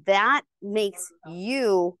 because that makes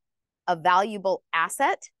you a valuable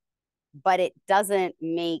asset, but it doesn't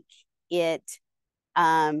make it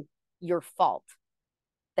your fault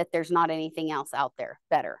that there's not anything else out there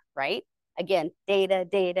better, right? Again, data.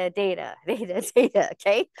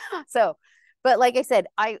 Okay. So But like I said,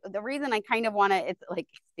 the reason I kind of want to, it's like,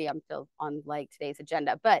 see, I'm still on like today's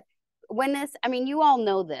agenda, but when this, I mean, you all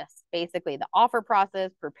know this basically the offer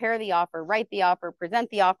process, prepare the offer, write the offer, present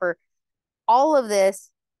the offer, all of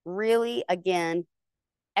this really, again,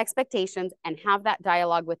 expectations and have that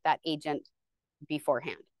dialogue with that agent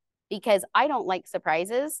beforehand because I don't like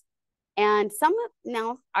surprises. And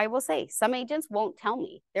now I will say, some agents won't tell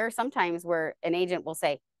me. There are some times where an agent will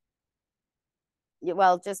say,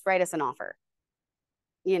 well, just write us an offer,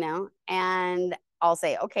 and I'll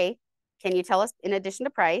say, okay, can you tell us in addition to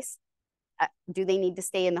price, do they need to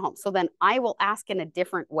stay in the home? So then I will ask in a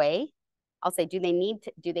different way. I'll say, do they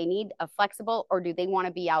need a flexible or do they want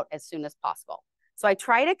to be out as soon as possible? So I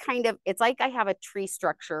try to it's like I have a tree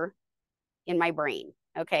structure in my brain.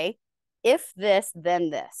 Okay. If this,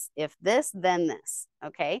 then this. If this, then this.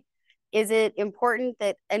 Okay. Is it important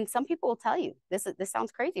that, and some people will tell you, this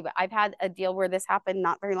sounds crazy, but I've had a deal where this happened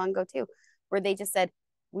not very long ago too, where they just said,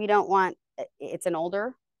 we don't want, it's an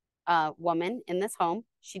older woman in this home.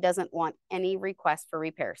 She doesn't want any request for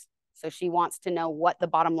repairs. So she wants to know what the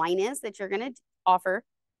bottom line is that you're going to offer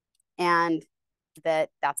and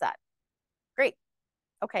that's that. Great.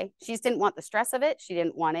 Okay. She just didn't want the stress of it. She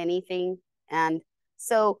didn't want anything. And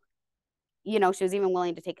so, she was even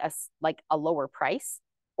willing to take us like a lower price,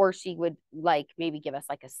 or she would like maybe give us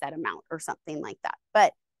like a set amount or something like that.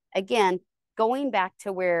 But again, going back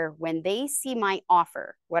to where when they see my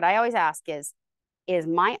offer, what I always ask is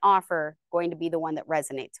my offer going to be the one that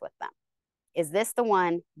resonates with them? Is this the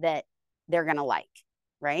one that they're going to like?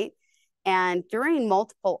 Right. And during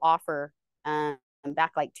multiple offer,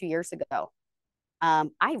 back like 2 years ago,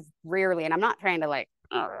 I rarely, and I'm not trying to like,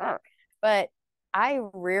 but I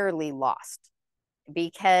rarely lost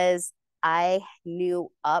because I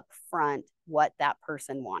knew up front what that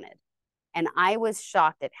person wanted. And I was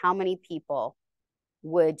shocked at how many people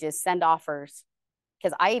would just send offers,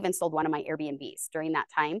 because I even sold one of my Airbnbs during that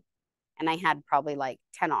time. And I had probably like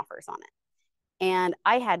 10 offers on it. And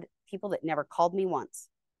I had people that never called me once,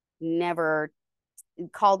 never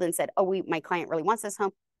called and said, oh, my client really wants this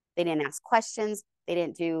home. They didn't ask questions. They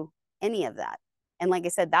didn't do any of that. And like I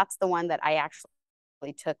said, that's the one that I actually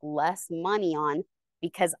took less money on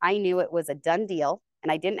because I knew it was a done deal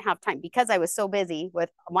and I didn't have time because I was so busy with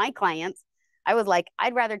my clients. I was like,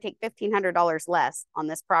 I'd rather take $1,500 less on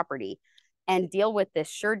this property and deal with this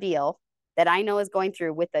sure deal that I know is going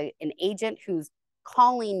through with an agent who's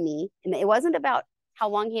calling me. And it wasn't about how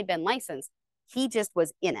long he had been licensed. He just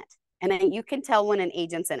was in it. And you can tell when an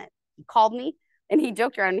agent's in it. He called me and he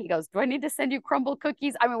joked around and he goes, do I need to send you crumble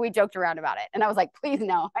cookies? I mean, we joked around about it. And I was like, please,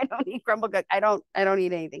 no, I don't need crumble cookies. I don't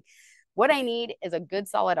need anything. What I need is a good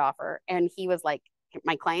solid offer. And he was like,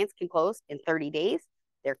 my clients can close in 30 days.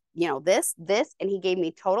 They're, this, and he gave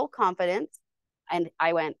me total confidence. And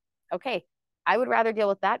I went, okay, I would rather deal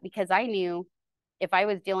with that because I knew if I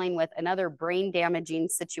was dealing with another brain damaging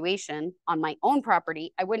situation on my own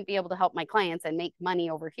property, I wouldn't be able to help my clients and make money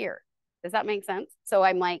over here. Does that make sense? So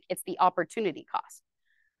I'm like, it's the opportunity cost.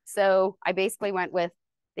 So I basically went with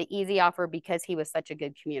the easy offer because he was such a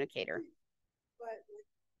good communicator. But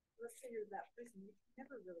let's say you're that person, you can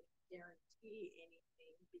never really guarantee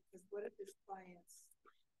anything because what if there's clients,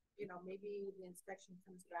 maybe the inspection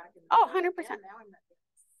comes back and 100%. Now I'm not doing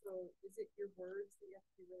this. So is it your words that you have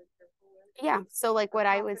to be really careful with? Yeah. So like what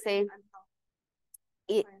I would say,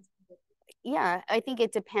 yeah, I think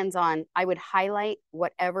it depends on, I would highlight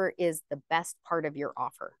whatever is the best part of your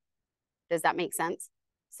offer. Does that make sense?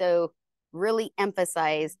 So really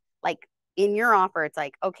emphasize, like in your offer, it's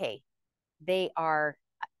like, okay, they are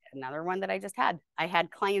another one that I just had. I had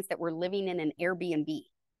clients that were living in an Airbnb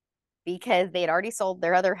because they had already sold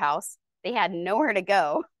their other house. They had nowhere to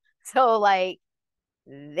go. So like,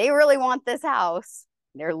 they really want this house.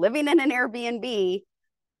 They're living in an Airbnb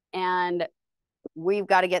and we've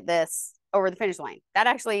got to get this over the finish line. That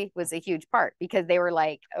actually was a huge part because they were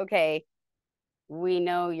like, okay, we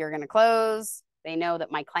know you're going to close. They know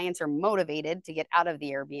that my clients are motivated to get out of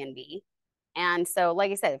the Airbnb. And so,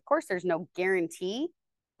 like I said, of course, there's no guarantee,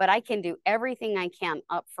 but I can do everything I can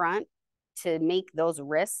up front to make those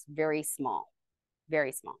risks very small,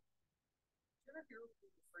 very small. Do you ever hear the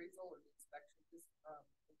appraisal or the inspection just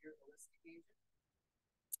if you're the listing agent?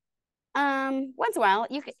 Once in a while,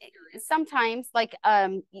 you can sometimes like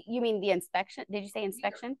you mean the inspection? Did you say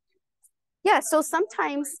inspection? Yeah, so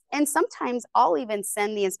sometimes I'll even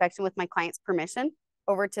send the inspection with my client's permission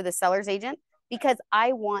over to the seller's agent because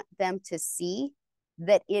I want them to see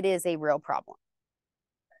that it is a real problem.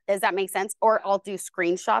 Does that make sense? Or I'll do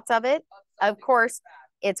screenshots of it. Of course,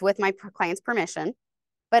 it's with my client's permission,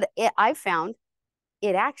 but I found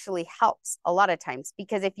it actually helps a lot of times,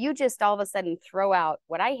 because if you just all of a sudden throw out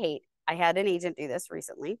what I hate, I had an agent do this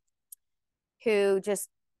recently who just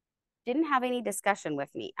didn't have any discussion with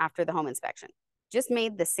me after the home inspection, just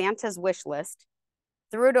made the Santa's wish list,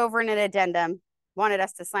 threw it over in an addendum, wanted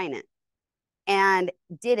us to sign it, and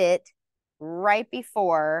did it right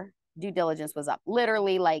before due diligence was up,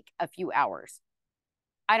 literally like a few hours.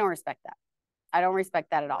 I don't respect that. I don't respect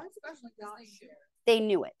that at all. Especially not share. They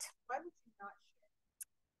knew it. Why would you not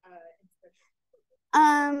share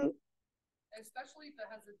inspection? Especially if it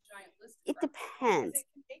has a giant list. It depends. It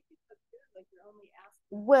can make you look good, like you're only asking.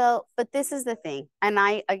 Well, but this is the thing. And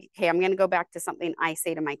okay, I'm going to go back to something I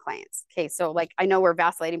say to my clients. Okay, so like I know we're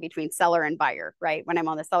vacillating between seller and buyer, right? When I'm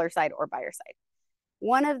on the seller side or buyer side.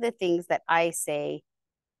 One of the things that I say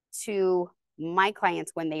to my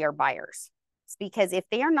clients when they are buyers is because if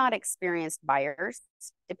they are not experienced buyers,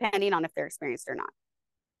 depending on if they're experienced or not,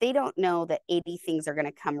 they don't know that 80 things are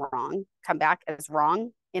going to come back as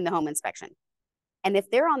wrong in the home inspection. And if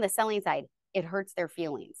they're on the selling side, it hurts their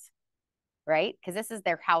feelings, right? Because this is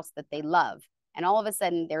their house that they love. And all of a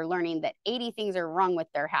sudden they're learning that 80 things are wrong with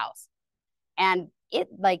their house. And it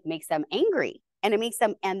like makes them angry, and it makes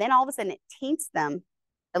them, and then all of a sudden it taints them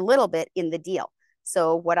a little bit in the deal.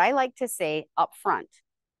 So what I like to say up front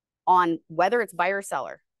on whether it's buyer or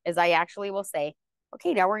seller is I actually will say,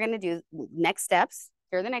 okay, now we're going to do next steps.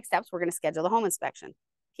 Here are the next steps. We're going to schedule the home inspection.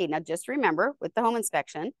 Okay, now just remember with the home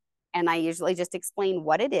inspection, and I usually just explain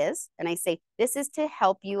what it is. And I say, this is to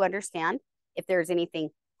help you understand if there's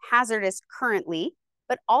anything hazardous currently,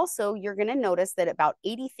 but also you're going to notice that about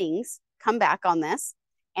 80 things come back on this.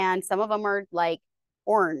 And some of them are like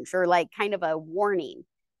orange or like kind of a warning.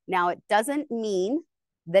 Now, it doesn't mean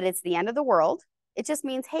that it's the end of the world. It just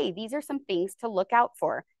means, hey, these are some things to look out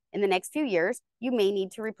for. In the next few years, you may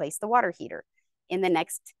need to replace the water heater. In the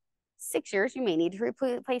next 6 years, you may need to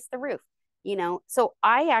replace the roof. You know, so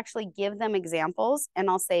I actually give them examples, and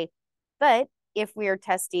I'll say, but if we are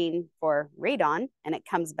testing for radon and it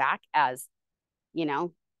comes back as, you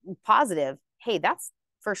know, positive, hey, that's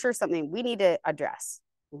for sure something we need to address,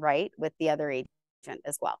 right, with the other agent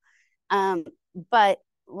as well. But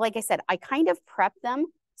like I said, I kind of prep them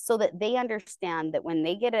so that they understand that when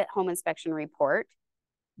they get a home inspection report,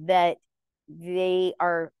 that they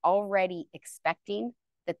are already expecting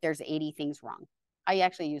that there's 80 things wrong. I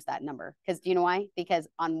actually use that number because do you know why? Because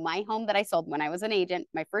on my home that I sold when I was an agent,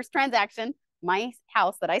 my first transaction, my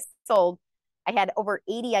house that I sold, I had over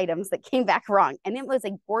 80 items that came back wrong. And it was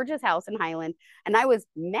a gorgeous house in Highland. And I was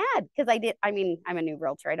mad because I'm a new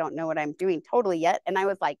realtor. I don't know what I'm doing totally yet. And I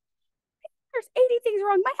was like, there's 80 things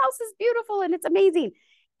wrong. My house is beautiful and it's amazing.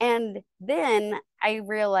 And then I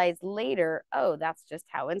realized later, oh, that's just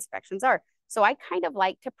how inspections are. So I kind of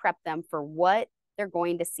like to prep them for what they're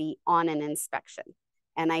going to see on an inspection.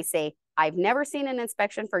 And I say, I've never seen an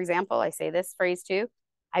inspection, for example, I say this phrase too,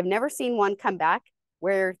 I've never seen one come back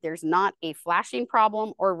where there's not a flashing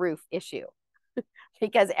problem or roof issue.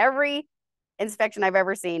 Because every inspection I've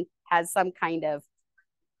ever seen has some kind of,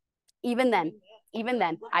 even then,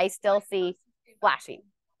 I still see flashing.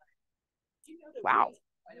 Wow.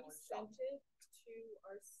 We sent it to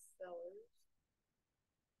our sellers,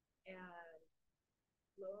 and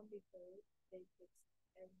lo and behold, they fixed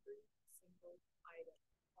every single item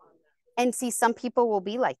on that. And see, some people will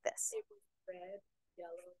be like this. It was red,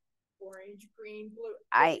 yellow, orange, green,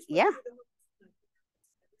 blue. Yeah.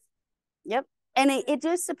 Yep. And it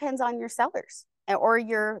just depends on your sellers or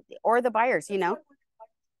the buyers, you know.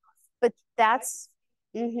 But that's,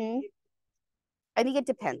 I think it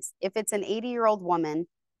depends. If it's an 80-year-old woman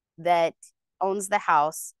that owns the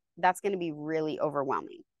house, that's going to be really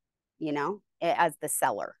overwhelming, you know, as the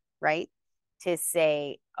seller, right? To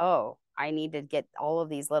say, oh, I need to get all of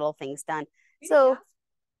these little things done. So,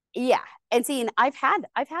 yeah. And see, I've had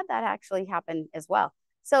that actually happen as well.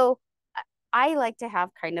 So I like to have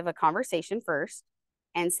kind of a conversation first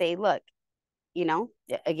and say, look, you know,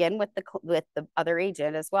 again, with the other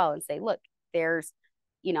agent as well, and say, look, there's,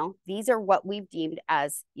 you know, these are what we've deemed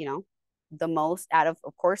as, you know, the most out of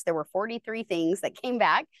course, there were 43 things that came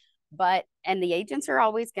back, and the agents are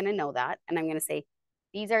always going to know that. And I'm going to say,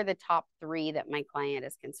 these are the top 3 that my client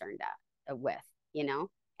is concerned with, you know,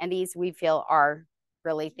 and these we feel are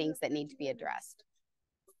really things that need to be addressed.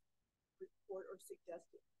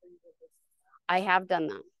 I have done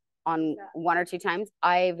that on 1 or 2 times.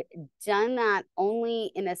 I've done that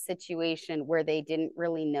only in a situation where they didn't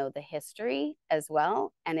really know the history as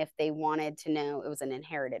well. And if they wanted to know, it was an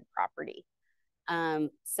inherited property.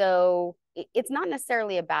 So it's not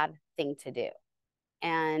necessarily a bad thing to do.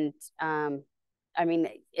 And I mean,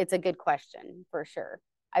 it's a good question for sure.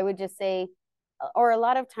 I would just say, or a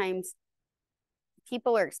lot of times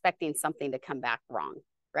people are expecting something to come back wrong,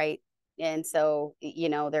 right? And so, you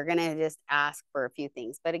know, they're going to just ask for a few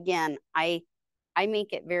things. But again, I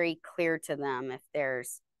make it very clear to them if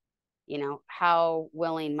there's, you know, how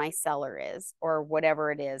willing my seller is or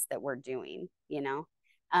whatever it is that we're doing, you know.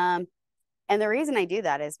 And the reason I do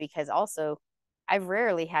that is because also I've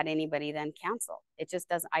rarely had anybody then cancel. It just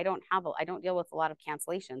doesn't, I don't deal with a lot of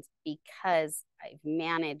cancellations because I've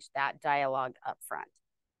managed that dialogue up front.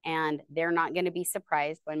 And they're not going to be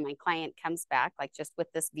surprised when my client comes back, like just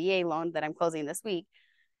with this VA loan that I'm closing this week.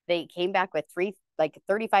 They came back with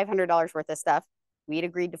 $3,500 worth of stuff. We'd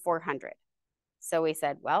agreed to 400. So we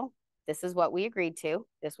said, well, this is what we agreed to.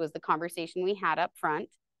 This was the conversation we had up front.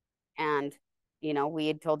 And, you know, we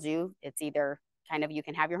had told you it's either kind of, you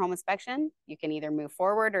can have your home inspection, you can either move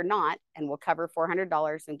forward or not, and we'll cover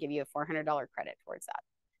 $400 and give you a $400 credit towards that.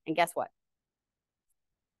 And guess what?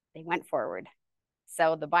 They went forward.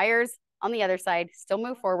 So the buyers on the other side still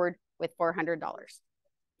move forward with $400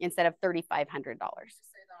 instead of $3,500.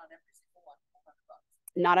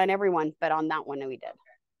 Not on every one, but on that one we did.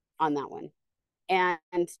 On that one.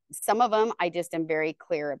 And some of them I just am very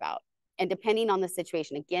clear about. And depending on the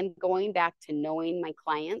situation, again, going back to knowing my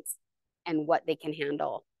clients and what they can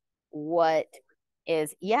handle, what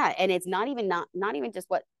is, yeah, and it's not even just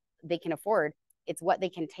what they can afford, it's what they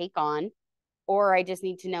can take on. Or I just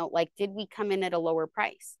need to know, like, did we come in at a lower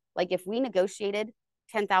price? Like if we negotiated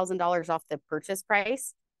 $10,000 off the purchase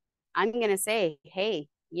price, I'm going to say, hey,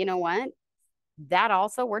 you know what? That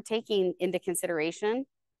also we're taking into consideration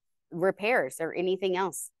repairs or anything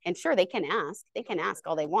else. And sure, they can ask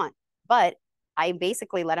all they want, but I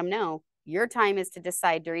basically let them know your time is to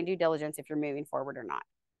decide during due diligence if you're moving forward or not.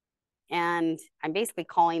 And I'm basically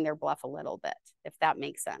calling their bluff a little bit, if that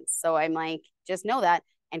makes sense. So I'm like, just know that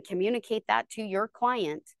and communicate that to your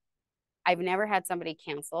client. I've never had somebody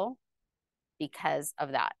cancel because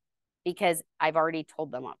of that, because I've already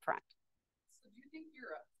told them up front. So do you think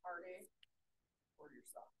you're a hard A or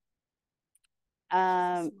yourself?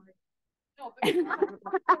 No,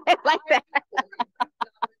 but I like that.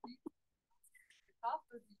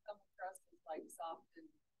 Like soft and,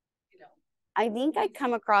 you know. I think I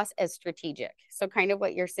come across as strategic. So kind of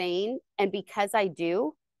what you're saying. And because I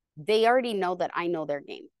do, they already know that I know their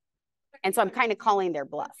game. And so I'm kind of calling their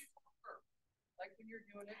bluff. Like when you're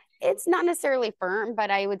doing it. It's not necessarily firm,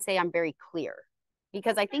 but I would say I'm very clear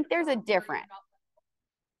because I think there's a difference.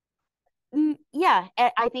 Yeah,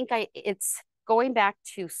 I think it's going back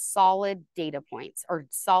to solid data points or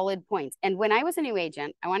solid points. And when I was a new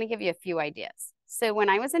agent, I want to give you a few ideas. So when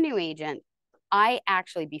I was a new agent, I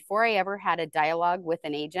actually, before I ever had a dialogue with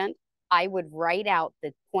an agent, I would write out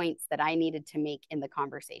the points that I needed to make in the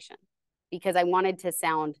conversation because I wanted to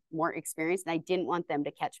sound more experienced and I didn't want them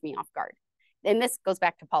to catch me off guard. And this goes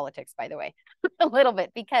back to politics, by the way, a little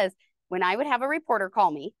bit, because when I would have a reporter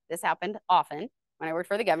call me, this happened often when I worked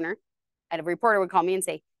for the governor, and a reporter would call me and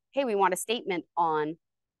say, hey, we want a statement on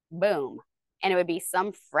boom. And it would be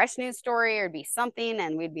some fresh news story or it'd be something.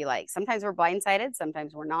 And we'd be like, sometimes we're blindsided,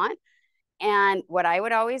 sometimes we're not. And what I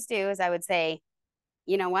would always do is I would say,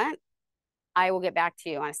 you know what? I will get back to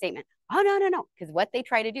you on a statement. Oh, no. Because what they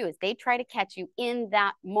try to do is they try to catch you in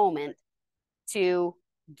that moment to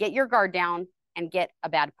get your guard down and get a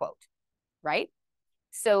bad quote, right?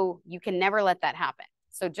 So you can never let that happen.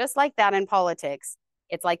 So just like that in politics,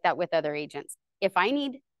 it's like that with other agents. If I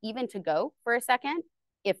need even to go for a second,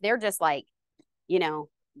 if they're just like, you know,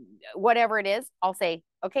 whatever it is, I'll say,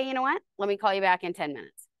 okay, you know what? Let me call you back in 10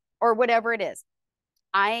 minutes or whatever it is.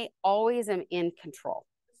 I always am in control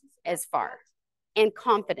as far and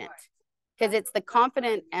confident because it's the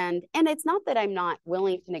confident and it's not that I'm not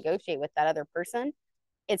willing to negotiate with that other person.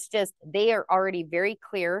 It's just they are already very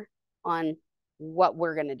clear on what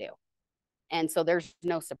we're going to do. And so there's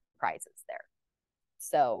no surprises there.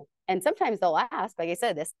 So, and sometimes they'll ask, like I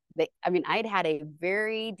said, I'd had a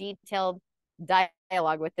very detailed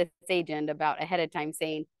dialogue with this agent about ahead of time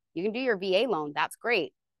saying, you can do your VA loan. That's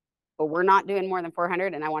great. But we're not doing more than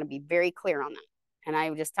 400. And I want to be very clear on that. And I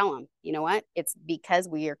would just tell them, you know what? It's because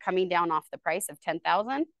we are coming down off the price of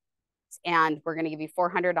 10,000 and we're going to give you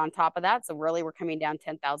 400 on top of that. So really we're coming down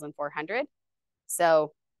 10,400.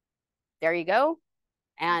 So there you go.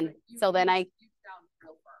 And so then I sound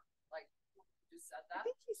real firm. Like you just said that. I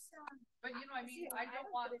think you sound, but you know what I mean? I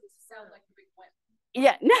don't want it to sound like a big win.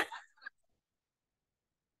 Yeah. No.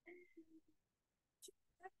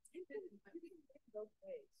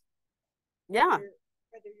 Yeah.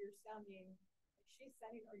 Whether you're sounding like she's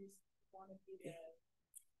sounding or you want to be the.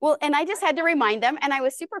 Well, and I just had to remind them, and I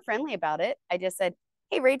was super friendly about it. I just said,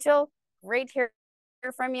 hey, Rachel, great to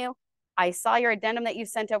hear from you. I saw your addendum that you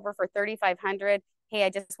sent over for 3,500. Hey, I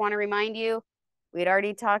just want to remind you, we'd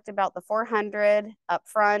already talked about the 400 up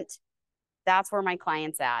front. That's where my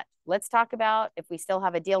client's at. Let's talk about if we still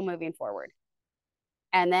have a deal moving forward.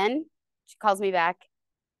 And then she calls me back.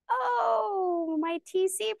 Oh, my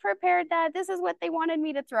TC prepared that. This is what they wanted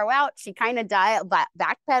me to throw out. She kind of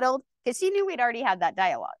backpedaled because she knew we'd already had that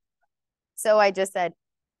dialogue. So I just said,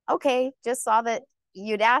 okay, just saw that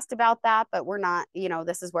you'd asked about that, but we're not,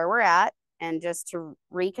 this is where we're at. And just to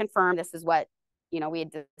reconfirm, this is what, we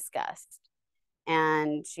had discussed.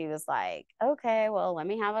 And she was like, okay, well, let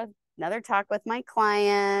me have another talk with my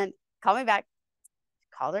client. Call me back.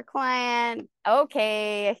 Call their client.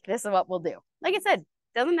 Okay, this is what we'll do. Like I said,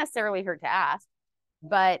 doesn't necessarily hurt to ask,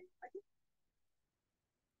 but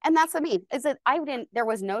and that's what I mean. Is that there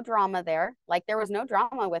was no drama there. Like there was no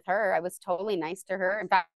drama with her. I was totally nice to her. In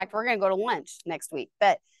fact, we're gonna go to lunch next week.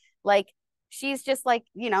 But like she's just like,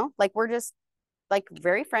 like we're just like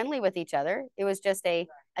very friendly with each other. It was just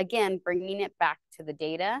again, bringing it back to the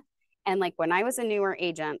data. And like when I was a newer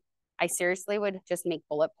agent, I seriously would just make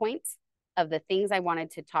bullet points of the things I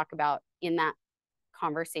wanted to talk about in that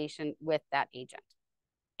conversation with that agent.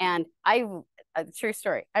 And a true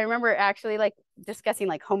story. I remember actually like discussing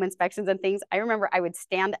like home inspections and things. I remember I would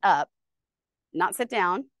stand up, not sit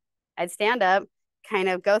down. I'd stand up, kind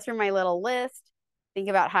of go through my little list, think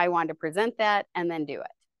about how I wanted to present that, and then do it,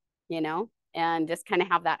 and just kind of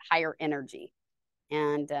have that higher energy.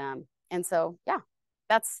 And so yeah,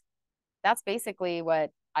 that's basically what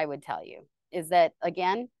I would tell you is that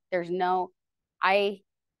again, I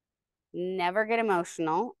never get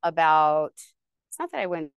emotional about it's not that I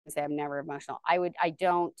wouldn't say I'm never emotional. I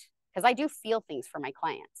don't, because I do feel things for my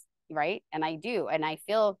clients, right? And I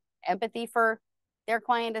feel empathy for their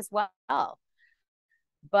client as well.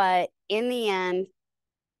 But in the end,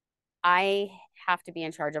 I have to be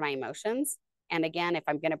in charge of my emotions. And again, if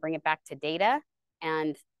I'm going to bring it back to data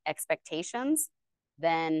and expectations,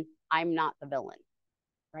 then I'm not the villain,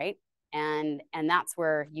 right? And that's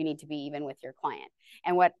where you need to be even with your client.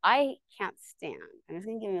 And what I can't stand, I'm just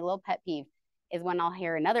going to give you a little pet peeve, is when I'll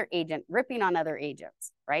hear another agent ripping on other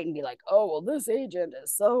agents, right? And be like, oh, well, this agent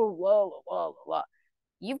is so blah, blah, blah, blah.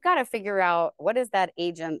 You've got to figure out what is that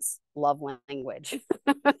agent's love language.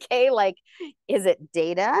 Okay. Like, is it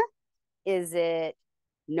data? Is it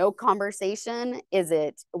no conversation? Is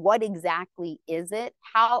it what exactly is it?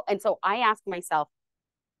 How? And so I ask myself,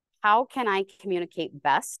 how can I communicate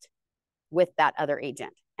best with that other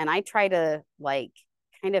agent? And I try to like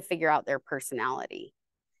kind of figure out their personality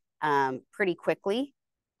pretty quickly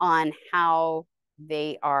on how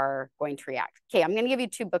they are going to react. Okay, I'm going to give you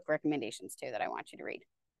 2 book recommendations too that I want you to read.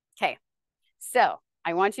 Okay, so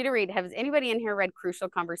I want you to read. Has anybody in here read Crucial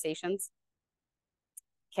Conversations?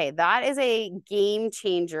 Okay, that is a game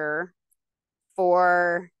changer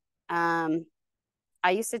for, I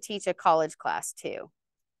used to teach a college class too.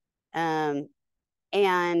 And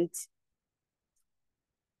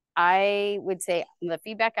I would say the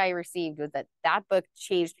feedback I received was that book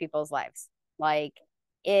changed people's lives. Like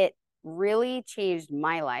it really changed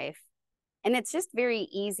my life. And it's just very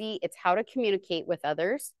easy. It's how to communicate with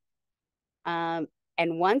others. And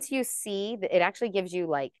once you see that it actually gives you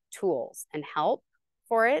like tools and help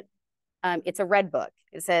for it. It's a red book.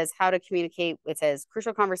 It says how to communicate. It says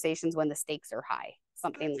crucial conversations when the stakes are high,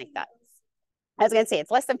 something like that. I was going to say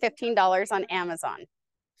it's less than $15 on Amazon.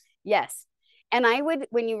 Yes. And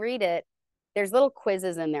when you read it, there's little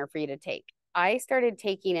quizzes in there for you to take. I started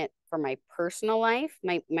taking it for my personal life.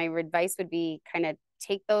 My advice would be kind of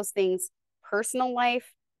take those things, personal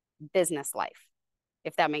life, business life,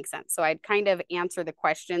 if that makes sense. So I'd kind of answer the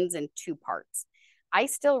questions in 2 parts. I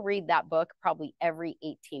still read that book probably every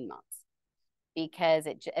 18 months because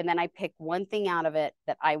and then I pick one thing out of it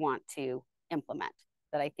that I want to implement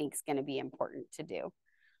that I think is going to be important to do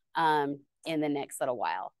in the next little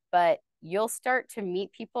while. But you'll start to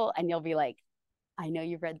meet people and you'll be like, I know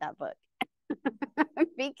you read that book.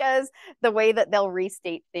 Because the way that they'll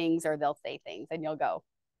restate things or they'll say things and you'll go,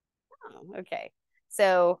 oh, okay.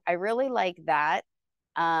 So I really like that.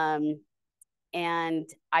 And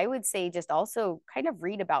I would say just also kind of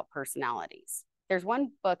read about personalities. There's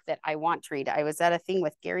one book that I want to read. I was at a thing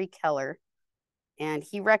with Gary Keller and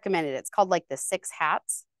he recommended it. It's called like The 6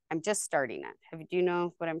 Hats. I'm just starting it. Do you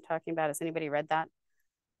know what I'm talking about? Has anybody read that?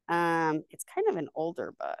 It's kind of an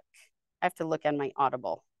older book. I have to look on my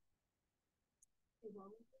Audible.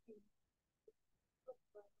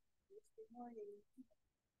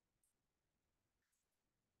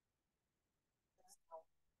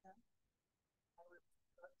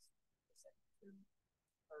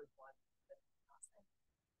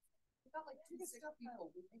 got like two sick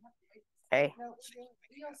people. We may have to make Okay. no,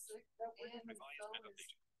 Leo's sick, that we're gonna go is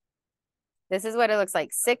This is what it looks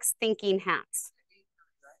like. 6 thinking hats.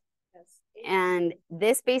 And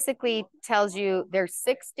this basically tells you there's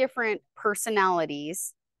 6 different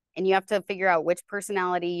personalities, and you have to figure out which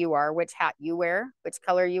personality you are, which hat you wear, which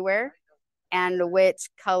color you wear, and which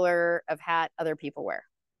color of hat other people wear.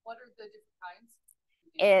 What are the different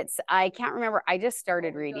kinds? I can't remember. I just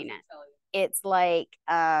started reading it. It's like,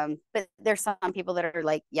 but there's some people that are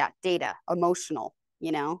like, yeah, data, emotional,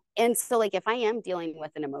 you know? And so like, if I am dealing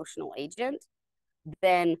with an emotional agent,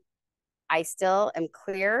 then I still am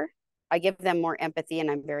clear. I give them more empathy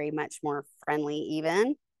and I'm very much more friendly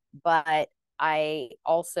even, but I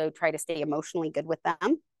also try to stay emotionally good with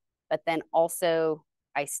them. But then also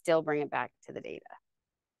I still bring it back to the data.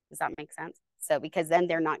 Does that make sense? So because then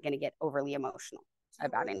they're not going to get overly emotional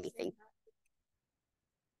about anything.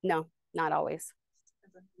 No, not always.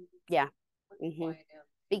 Yeah. Mm-hmm.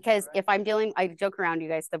 Because if I'm dealing, I joke around, you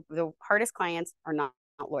guys, the hardest clients are not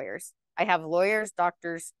lawyers. I have lawyers,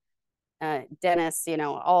 doctors, dentists, you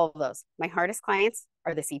know, all of those. My hardest clients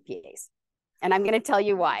are the CPAs. And I'm going to tell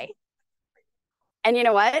you why. And you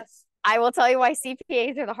know what? I will tell you why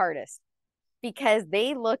CPAs are the hardest. Because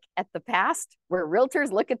they look at the past where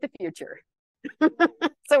realtors look at the future.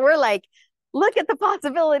 So we're like, look at the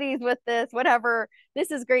possibilities with this, whatever.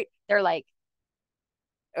 This is great. They're like,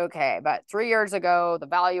 okay, but 3 years ago, the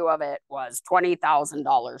value of it was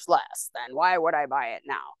 $20,000 less. Then why would I buy it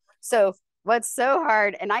now? So what's so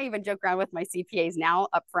hard, and I even joke around with my CPAs now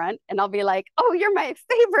up front, and I'll be like, oh, you're my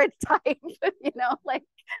favorite type, you know, like,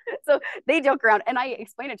 so they joke around and I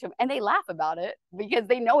explain it to them and they laugh about it because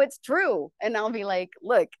they know it's true. And I'll be like,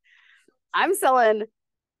 look, I'm selling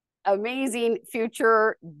amazing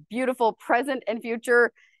future, beautiful present and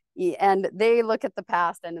future. And they look at the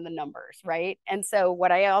past and in the numbers, right? And so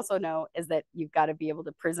what I also know is that you've got to be able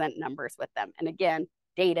to present numbers with them. And again,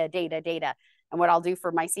 data, data, data. And what I'll do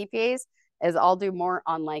for my CPAs is I'll do more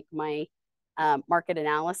on like my market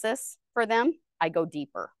analysis for them. I go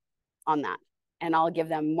deeper on that. And I'll give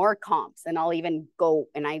them more comps, and I'll even go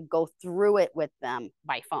through it with them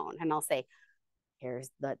by phone. And I'll say, here's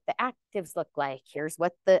the actives look like, here's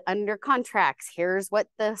what the under contracts, here's what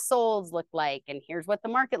the solds look like, and here's what the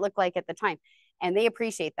market looked like at the time. And they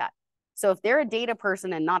appreciate that. So if they're a data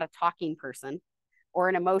person and not a talking person or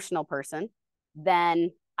an emotional person, then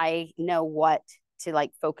I know what to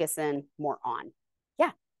like focus in more on.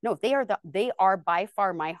 Yeah, no, they are by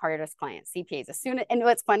far my hardest clients, CPAs. And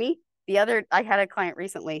what's funny, I had a client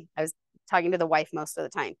recently. I was talking to the wife most of the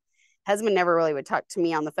time. Husband never really would talk to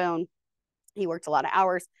me on the phone. He worked a lot of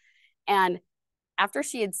hours. And after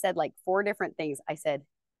she had said like 4 different things, I said,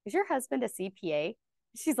 is your husband a CPA?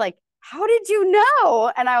 She's like, how did you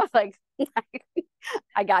know? And I was like,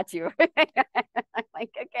 I got you. I'm like,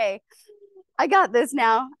 okay, I got this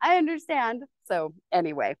now. I understand. So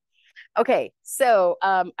anyway, okay. So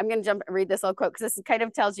I'm going to jump and read this little quote because this kind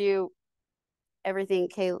of tells you everything.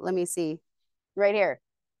 Okay, let me see right here.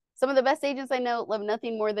 Some of the best agents I know love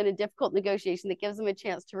nothing more than a difficult negotiation that gives them a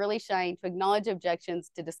chance to really shine, to acknowledge objections,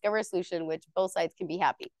 to discover a solution in which both sides can be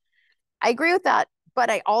happy. I agree with that, but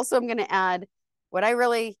I also am going to add what I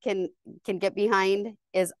really can get behind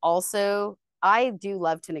is also I do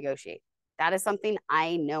love to negotiate. That is something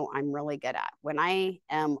I know I'm really good at. When I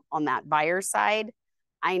am on that buyer side,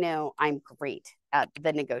 I know I'm great at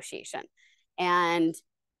the negotiation. And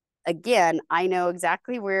again, I know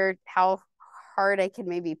exactly how hard I can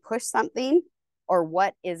maybe push something or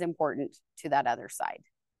what is important to that other side,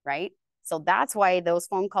 right? So that's why those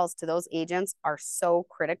phone calls to those agents are so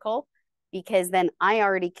critical, because then I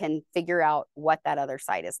already can figure out what that other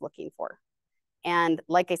side is looking for. And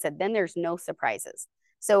like I said, then there's no surprises.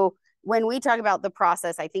 So when we talk about the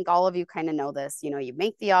process, I think all of you kind of know this. You know, you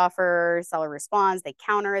make the offer, seller responds, they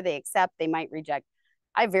counter, they accept, they might reject.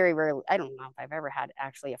 I very rarely, I don't know if I've ever had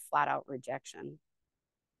actually a flat out rejection.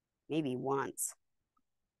 Maybe once.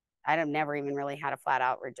 I've never even really had a flat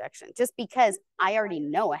out rejection just because I already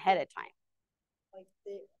know ahead of time. Like,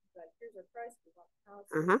 here's our price, we want the house.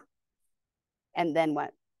 Uh-huh. And then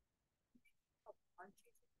what?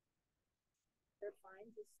 They're fine,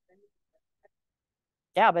 just spend it.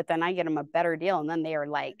 Yeah, but then I get them a better deal. And then they are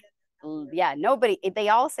like, yeah, they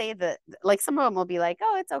all say that, like some of them will be like,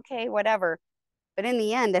 oh, it's okay, whatever. But in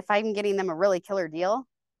the end, if I'm getting them a really killer deal,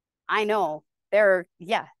 I know they're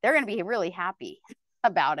going to be really happy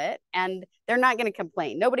about it. And they're not going to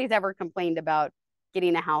complain. Nobody's ever complained about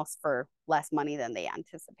getting a house for less money than they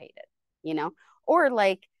anticipated, you know? Or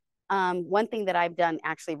like one thing that I've done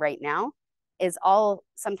actually right now is I'll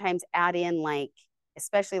sometimes add in like,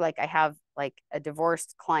 especially like I have like a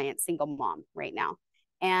divorced client, single mom right now.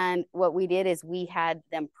 And what we did is we had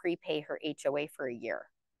them prepay her HOA for a year,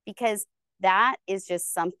 because that is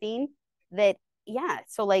just something that, yeah.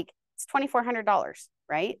 So like it's $2,400,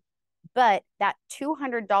 right? But that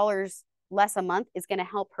 $200 less a month is going to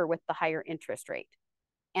help her with the higher interest rate.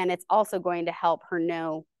 And it's also going to help her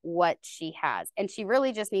know what she has. And she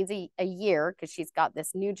really just needs a year, because she's got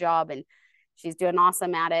this new job and she's doing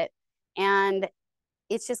awesome at it. And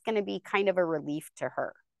it's just going to be kind of a relief to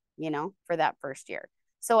her, for that first year.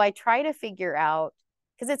 So I try to figure out,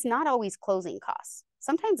 because it's not always closing costs.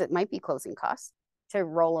 Sometimes it might be closing costs to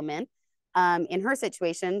roll them in. In her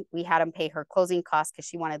situation, we had them pay her closing costs because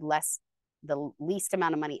she wanted the least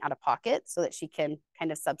amount of money out of pocket, so that she can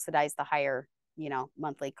kind of subsidize the higher,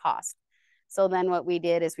 monthly cost. So then what we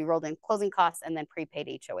did is we rolled in closing costs and then prepaid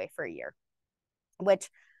HOA for a year, which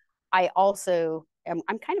I also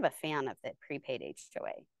I'm kind of a fan of the prepaid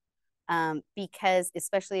HOA, because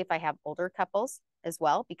especially if I have older couples as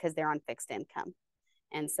well, because they're on fixed income.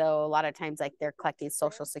 And so a lot of times, like, they're collecting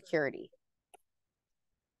Social Security.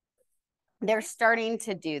 They're starting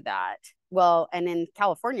to do that. Well, and in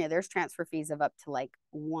California, there's transfer fees of up to like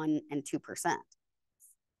 1% and 2%.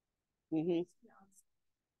 Mm-hmm.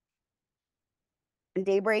 And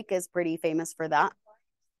Daybreak is pretty famous for that.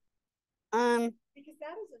 Because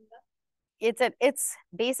that is enough. It's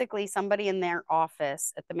basically somebody in their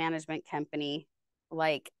office at the management company,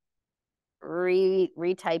 like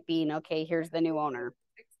retyping, okay, here's the new owner.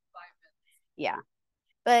 Yeah.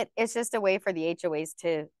 But it's just a way for the HOAs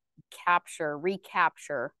to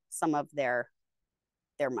recapture some of their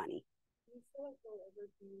money. Do you feel like there'll ever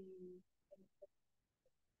be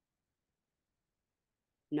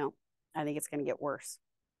No, I think it's going to get worse,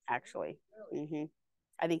 actually. Mm-hmm.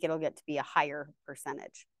 I think it'll get to be a higher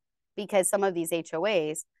percentage, because some of these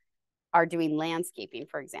HOAs are doing landscaping,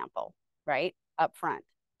 for example, right, up front.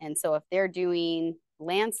 And so if they're doing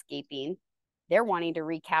landscaping, they're wanting to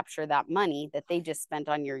recapture that money that they just spent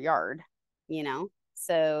on your yard,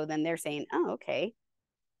 So then they're saying, oh, okay.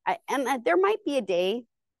 And there might be a day.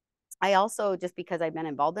 I also, just because I've been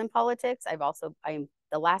involved in politics,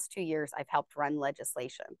 the last 2 years, I've helped run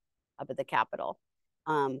legislation up at the Capitol,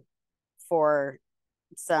 for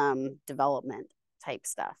some development type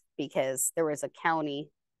stuff, because there was a county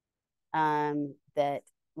that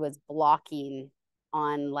was blocking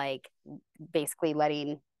on, like, basically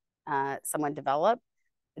letting someone develop.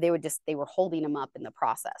 They were holding them up in the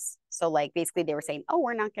process. So, like, basically they were saying, oh,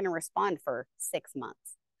 we're not going to respond for 6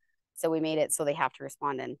 months. So we made it so they have to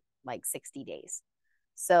respond in like 60 days.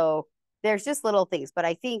 So there's just little things, but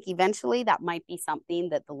I think eventually that might be something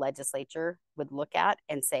that the legislature would look at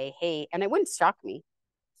and say, hey, and it wouldn't shock me.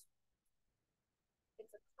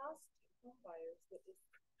 It's a cost to home buyers that is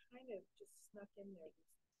kind of just snuck in there.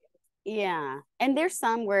 Yeah. And there's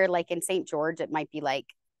some where, like in St. George, it might be like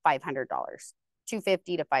 $500,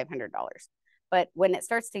 $250 to $500. But when it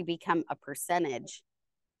starts to become a percentage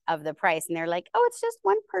of the price, and they're like, oh, it's just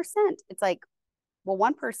 1%. It's like, well,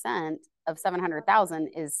 1% of 700,000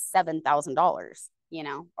 is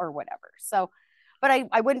 $7,000, or whatever. So, but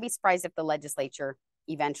I wouldn't be surprised if the legislature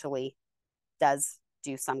eventually does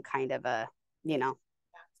do some kind of a,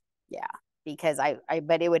 yeah, because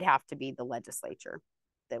but it would have to be the legislature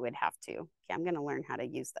that would have to. Okay, I'm going to learn how to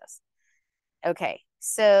use this. Okay,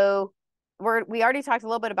 so we already talked a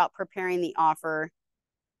little bit about preparing the offer.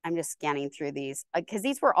 I'm just scanning through these because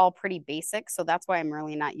these were all pretty basic. So that's why I'm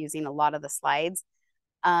really not using a lot of the slides.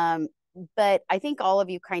 But I think all of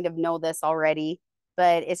you kind of know this already,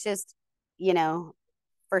 but it's just,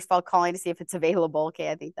 first of all, calling to see if it's available. Okay,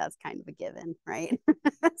 I think that's kind of a given, right?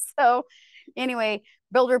 So anyway,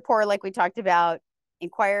 build rapport, like we talked about,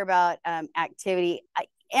 inquire about activity.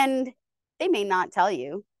 And they may not tell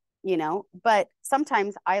you, but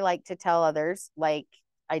sometimes I like to tell others, like,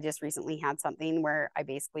 I just recently had something where I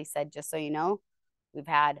basically said, just so you know, we've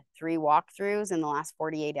had 3 walkthroughs in the last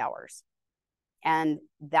 48 hours. And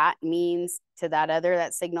that means to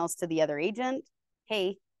that signals to the other agent,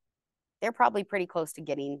 hey, they're probably pretty close to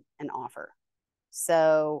getting an offer.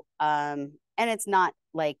 So, and it's not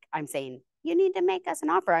like I'm saying, you need to make us an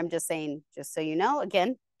offer. I'm just saying, just so you know,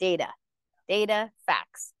 again, data,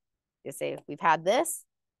 facts. You say, we've had this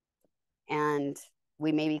and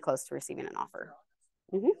we may be close to receiving an offer.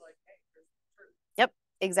 Mm-hmm. Yep,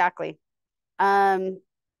 exactly. And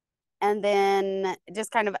then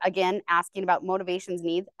just kind of, again, asking about motivations,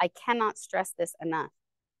 needs. I cannot stress this enough.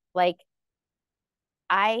 Like,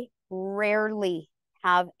 I rarely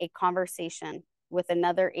have a conversation with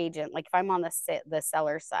another agent. Like if I'm on the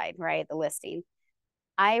seller side, right, the listing,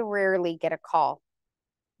 I rarely get a call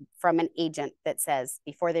from an agent that says,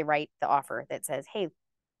 before they write the offer, that says, hey,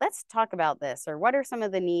 let's talk about this, or what are some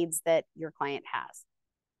of the needs that your client has?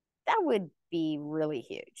 That would be really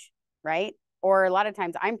huge, right? Or a lot of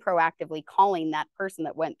times I'm proactively calling that person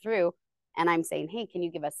that went through and I'm saying, hey, can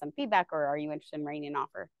you give us some feedback, or are you interested in writing an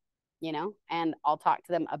offer? You know, and I'll talk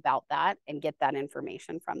to them about that and get that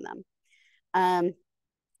information from them.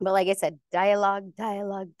 But like I said, dialogue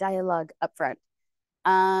up front.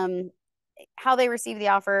 How they receive the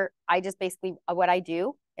offer, I just basically, what I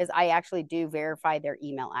do is I actually do verify their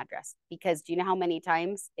email address, because do you know how many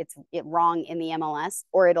times it's wrong in the MLS,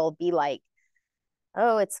 or it'll be like,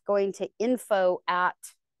 oh, it's going to info at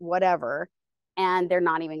whatever, and they're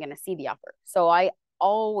not even going to see the offer. So I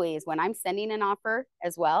always, when I'm sending an offer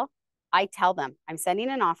as well, I tell them I'm sending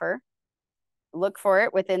an offer, look for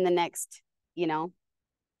it within the next,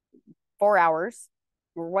 4 hours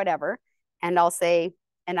or whatever. And I'll say,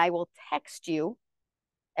 and I will text you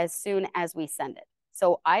as soon as we send it.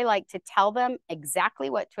 So I like to tell them exactly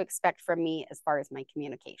what to expect from me as far as my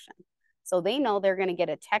communication. So they know they're going to get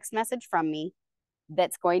a text message from me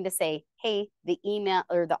that's going to say, hey, the email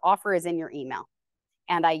or the offer is in your email.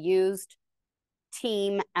 And I used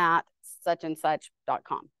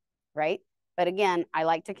team@suchandsuch.com, right? But again, I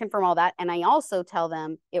like to confirm all that. And I also tell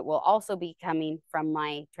them it will also be coming from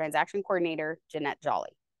my transaction coordinator, Jeanette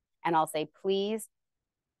Jolly. And I'll say, please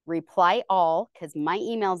reply all, because my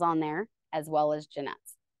email's on there as well as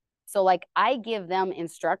Jeanette's. So like I give them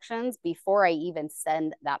instructions before I even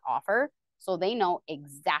send that offer, so they know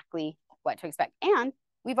exactly what to expect. And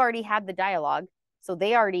we've already had the dialogue, so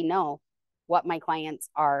they already know what my clients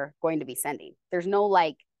are going to be sending. There's no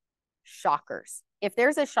like shockers. If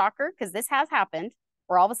there's a shocker, because this has happened,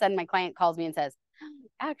 where all of a sudden my client calls me and says,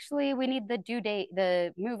 actually, we need the due date,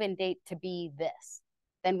 the move-in date to be this.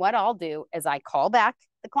 Then what I'll do is I call back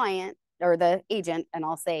the client or the agent, and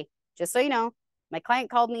I'll say, just so you know, my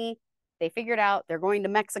client called me. They figured out they're going to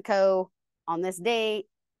Mexico on this date.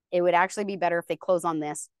 It would actually be better if they close on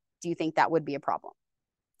this. Do you think that would be a problem?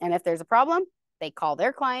 And if there's a problem, they call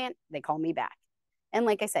their client, they call me back. And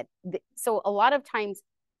like I said, so a lot of times,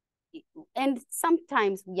 and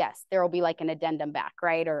sometimes, yes, there will be like an addendum back,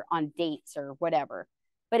 right? Or on dates or whatever.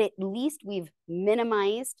 But at least we've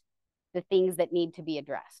minimized the things that need to be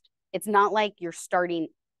addressed. It's not like you're starting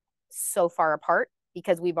so far apart,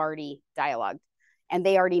 because we've already dialogued and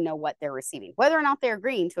they already know what they're receiving. Whether or not they're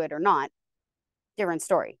agreeing to it or not, different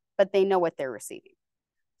story, but they know what they're receiving.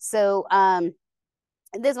 So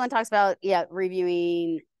this one talks about,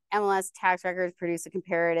 reviewing MLS tax records, produce a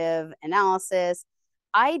comparative analysis.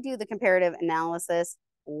 I do the comparative analysis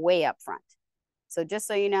way up front. So just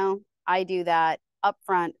so you know, I do that up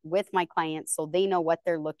front with my clients, so they know what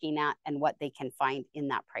they're looking at and what they can find in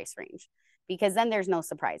that price range, because then there's no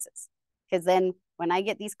surprises. Because then when I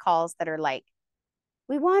get these calls that are like,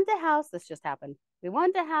 we want a house, this just happened. We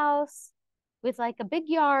want a house with like a big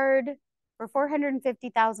yard for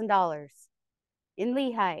 $450,000 in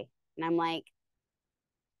Lehigh. And I'm like,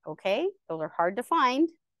 okay, those are hard to find.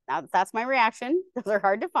 That's my reaction. Those are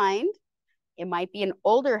hard to find. It might be an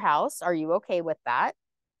older house. Are you okay with that?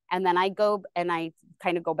 And then I go and I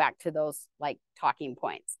kind of go back to those like talking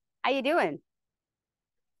points. How you doing?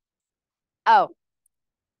 Oh,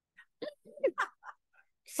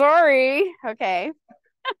 sorry. Okay.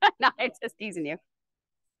 No, I'm just teasing you.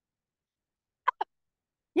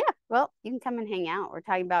 Yeah, well, you can come and hang out. We're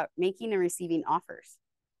talking about making and receiving offers.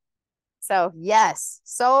 So yes,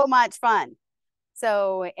 so much fun.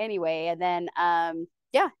 So anyway, and then and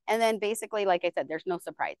then basically, like I said, there's no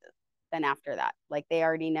surprises then after that. Like they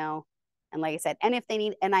already know. And like I said, and if they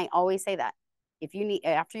need, and I always say that, if you need,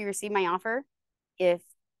 after you receive my offer, if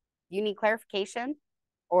you need clarification,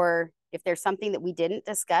 or if there's something that we didn't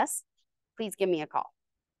discuss, please give me a call,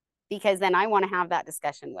 because then I want to have that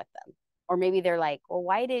discussion with them. Or maybe they're like, well,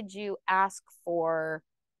 why did you ask for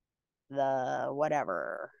the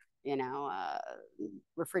whatever,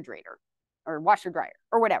 refrigerator or washer dryer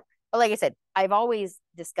or whatever? But like I said, I've always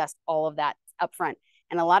discussed all of that up front.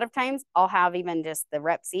 And a lot of times I'll have even just the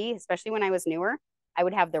Rep C, especially when I was newer, I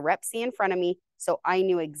would have the Rep C in front of me. So I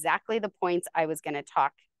knew exactly the points I was going to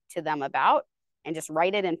talk to them about and just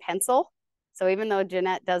write it in pencil. So even though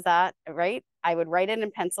Jeanette does that, right, I would write it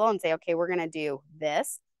in pencil and say, okay, we're going to do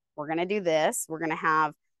this. We're going to do this. We're going to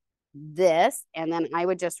have this. And then I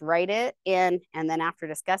would just write it in. And then after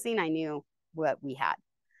discussing, I knew what we had.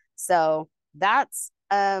 So that's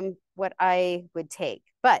what I would take.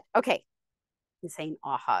 But okay, I'm saying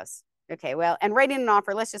ahas. Okay, well, and writing an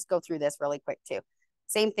offer, let's just go through this really quick too.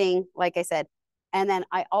 Same thing, like I said. And then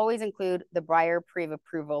I always include the buyer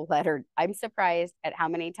pre-approval letter. I'm surprised at how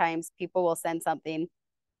many times people will send something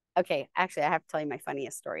Okay, actually, I have to tell you my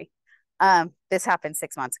funniest story. This happened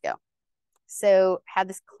 6 months ago. So had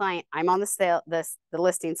this client, I'm on the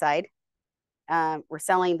listing side. We're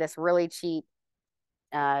selling this really cheap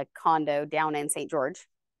condo down in St. George.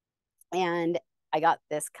 And I got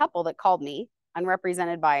this couple that called me,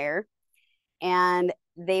 unrepresented buyer, and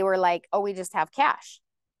they were like, oh, we just have cash.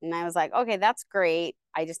 And I was like, okay, that's great.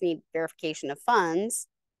 I just need verification of funds.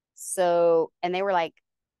 So, and they were like,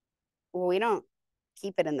 well, we don't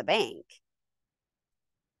keep it in the bank.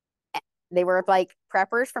 They were like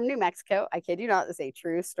preppers from New Mexico. I kid you not, this is a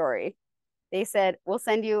true story. They said, we'll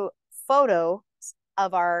send you photos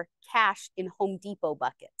of our cash in Home Depot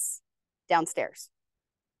buckets downstairs.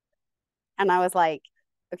 And I was like,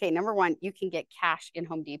 okay, number one, you can get cash in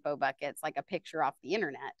Home Depot buckets, like a picture off the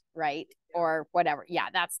internet, right? Or whatever. Yeah,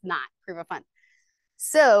 that's not proof of funds.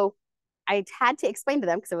 So I had to explain to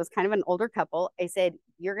them because it was kind of an older couple. I said,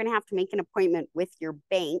 you're going to have to make an appointment with your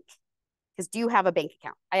bank because do you have a bank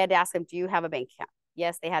account? I had to ask them, do you have a bank account?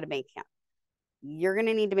 Yes, they had a bank account. You're going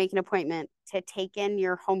to need to make an appointment to take in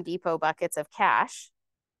your Home Depot buckets of cash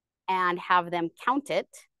and have them count it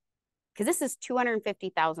because this is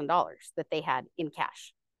 $250,000 that they had in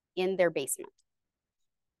cash in their basement.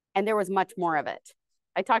 And there was much more of it.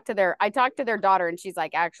 I talked to their daughter and she's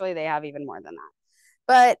like, actually, they have even more than that.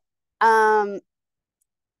 But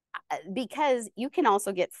because you can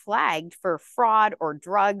also get flagged for fraud or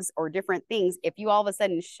drugs or different things if you all of a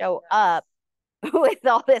sudden show up with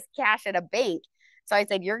all this cash at a bank. So I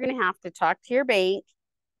said, you're going to have to talk to your bank,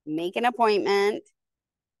 make an appointment.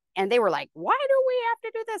 And they were like, why do we have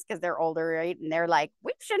to do this? Because they're older, right? And they're like,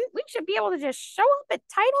 we should be able to just show up at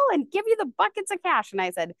title and give you the buckets of cash. And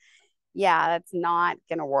I said, yeah, that's not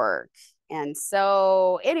gonna work. And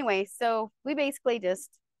so anyway, so we basically just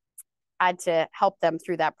had to help them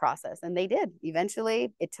through that process. And they did.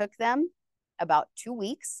 Eventually it took them about 2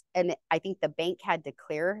 weeks. And I think the bank had to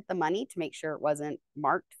clear the money to make sure it wasn't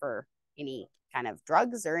marked for any kind of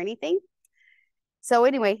drugs or anything. So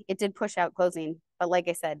anyway, it did push out closing. But like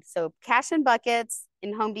I said, so cash in buckets,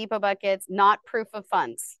 in Home Depot buckets, not proof of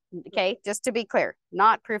funds. Okay, just to be clear,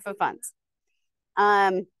 not proof of funds.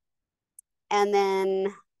 And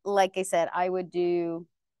then, like I said, I would do,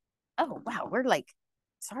 oh wow, we're like,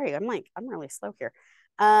 sorry, I'm really slow here.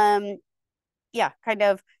 Yeah, kind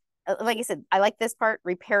of, like I said, I like this part,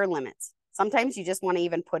 repair limits. Sometimes you just want to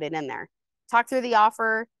even put it in there. Talk through the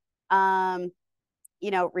offer,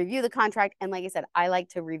 review the contract. And like I said, I like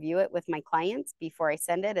to review it with my clients before I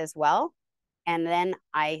send it as well. And then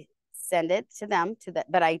I send it to them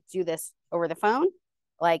but I do this over the phone.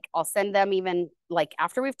 Like I'll send them even like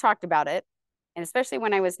after we've talked about it. And especially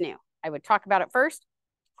when I was new, I would talk about it first,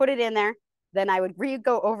 put it in there. Then I would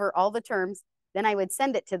go over all the terms. Then I would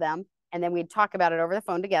send it to them. And then we'd talk about it over the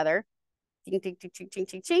phone together. Chink, chink, chink, chink, chink,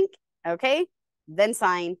 chink, chink. Okay. Then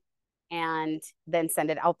sign and then send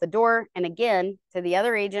it out the door. And again, to the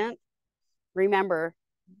other agent, remember,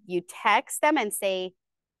 you text them and say,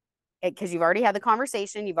 because you've already had the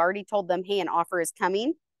conversation, you've already told them, hey, an offer is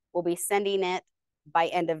coming. We'll be sending it by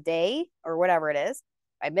end of day or whatever it is,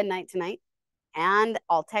 by midnight tonight. And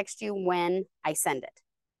I'll text you when I send it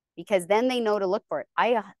because then they know to look for it.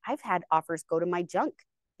 I've had offers go to my junk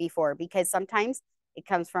before because sometimes it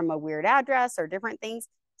comes from a weird address or different things.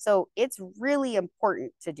 So it's really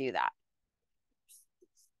important to do that.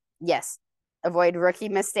 Yes, avoid rookie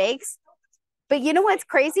mistakes. But you know what's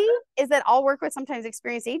crazy is that I'll work with sometimes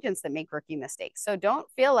experienced agents that make rookie mistakes. So don't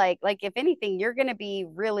feel like if anything, you're going to be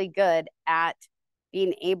really good at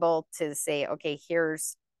being able to say, okay,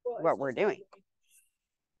 here's what we're doing.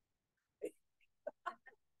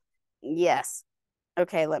 Yes.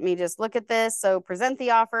 Okay, let me just look at this. So present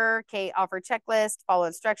the offer. Okay, offer checklist, follow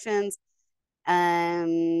instructions,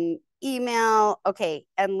 email. Okay,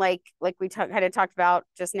 and like we kind of talked about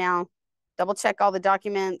just now, double check all the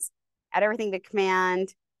documents, add everything to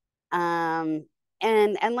command. And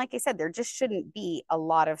like I said, there just shouldn't be a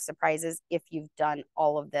lot of surprises if you've done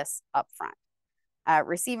all of this up front.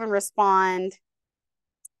 Receive and respond.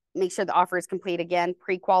 Make sure the offer is complete again.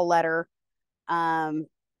 Pre-qual letter.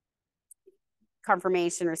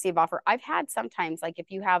 Confirmation, receive offer. I've had sometimes like if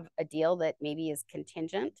you have a deal that maybe is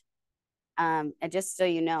contingent, and just so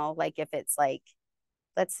you know, like if it's like,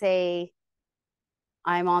 let's say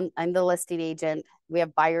I'm the listing agent, we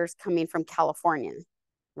have buyers coming from California,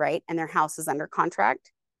 right? And their house is under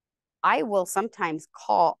contract. I will sometimes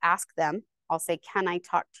ask them, I'll say, can I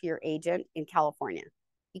talk to your agent in California?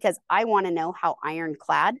 Because I want to know how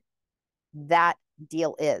ironclad that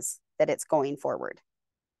deal is, that it's going forward.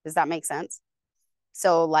 Does that make sense?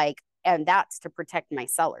 So and that's to protect my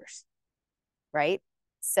sellers, right?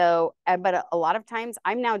 So, but a lot of times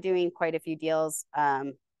I'm now doing quite a few deals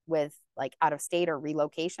with like out of state or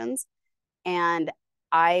relocations, and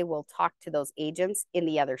I will talk to those agents in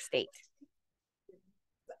the other state.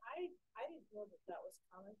 But I didn't know that that was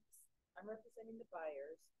common. I'm representing the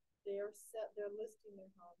buyers. They're listing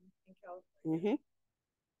their home in California. Mm-hmm.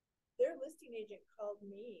 Their listing agent called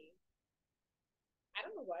me. I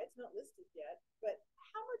don't know why it's not listed yet, but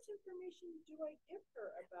how much information do I give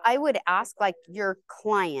her about? I would ask like your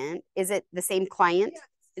client, is it the same client?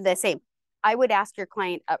 Yeah. The same. I would ask your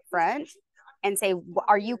client up front and say,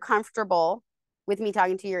 are you comfortable with me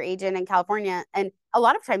talking to your agent in California? And a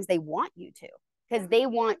lot of times they want you to, because they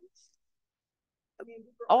want,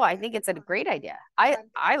 oh, I think it's a great idea.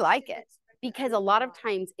 I like it, because a lot of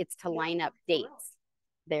times it's to line up dates.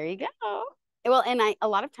 There you go. Well, and a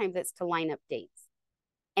lot of times it's to line up dates.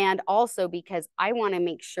 And also because I want to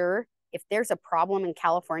make sure if there's a problem in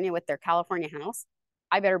California with their California house,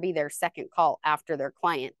 I better be their second call after their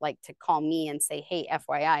client, like to call me and say, hey,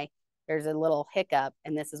 FYI, there's a little hiccup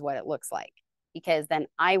and this is what it looks like. Because then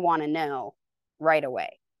I want to know right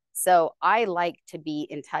away. So I like to be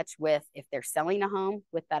in touch with, if they're selling a home,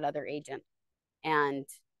 with that other agent. And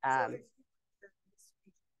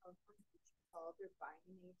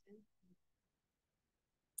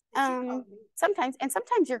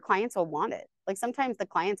sometimes your clients will want it. Like sometimes the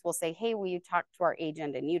clients will say, hey, will you talk to our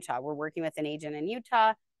agent in Utah? We're working with an agent in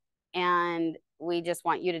Utah and we just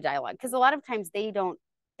want you to dialogue. Because a lot of times they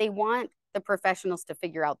want the professionals to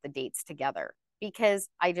figure out the dates together. Because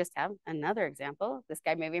I just have another example. This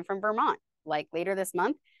guy moving from Vermont, like later this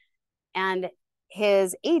month, and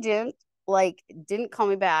his agent like didn't call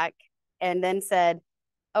me back and then said,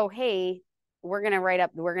 oh, hey, we're going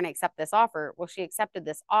to accept this offer. Well, she accepted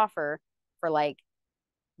this offer for like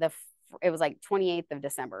it was like 28th of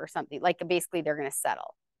December or something. Like basically they're going to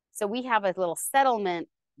settle. So we have a little settlement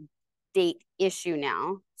date issue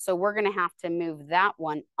now. So we're going to have to move that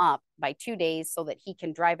one up by 2 days so that he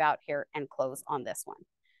can drive out here and close on this one.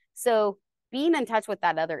 So being in touch with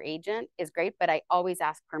that other agent is great, but I always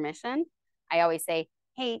ask permission. I always say,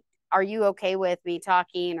 hey, are you okay with me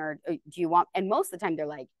talking, or do you want? And most of the time they're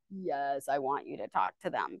like, yes, I want you to talk to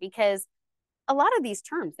them, because a lot of these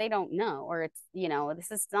terms they don't know, or it's,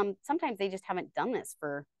 this is sometimes they just haven't done this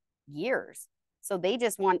for years. So they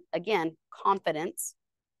just want, again, confidence.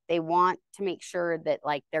 They want to make sure that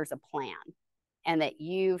like there's a plan and that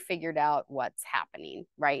you figured out what's happening,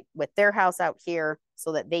 right, with their house out here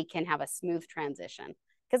so that they can have a smooth transition.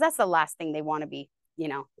 Because that's the last thing they want to be,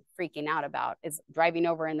 freaking out about, is driving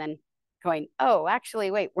over and then going, oh, actually,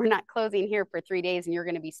 wait, we're not closing here for 3 days and you're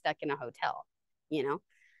going to be stuck in a hotel,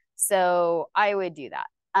 So I would do that.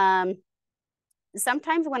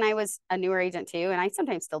 Sometimes when I was a newer agent too, and I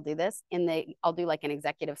sometimes still do this, I'll do like an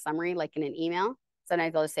executive summary, like in an email.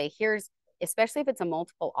 Sometimes I'll just say, especially if it's a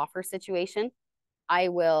multiple offer situation, I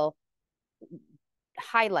will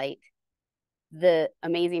highlight the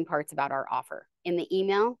amazing parts about our offer in the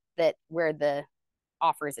email where the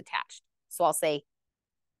offer is attached. So I'll say,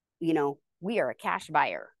 we are a cash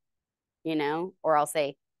buyer, or I'll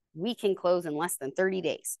say, we can close in less than 30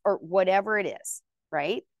 days or whatever it is,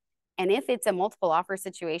 right? And if it's a multiple offer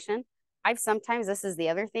situation, this is the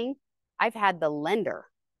other thing, I've had the lender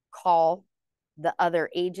call the other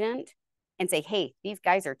agent and say, hey, these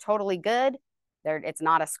guys are totally good. It's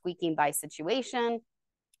not a squeaking by situation.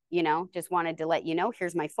 Just wanted to let you know,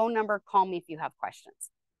 here's my phone number. Call me if you have questions.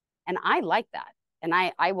 And I like that. And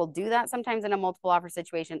I will do that sometimes in a multiple offer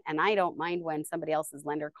situation. And I don't mind when somebody else's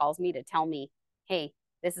lender calls me to tell me, hey,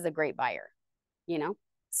 this is a great buyer,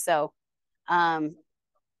 So,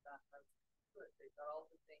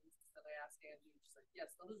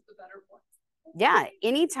 yeah,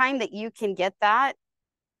 anytime that you can get that,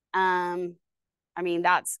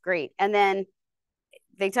 that's great. And then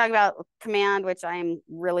they talk about command, which I'm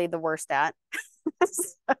really the worst at.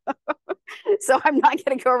 So I'm not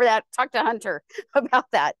going to go over that. Talk to Hunter about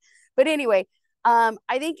that. But anyway,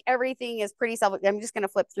 I think everything is pretty I'm just going to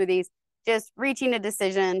flip through these. Just reaching a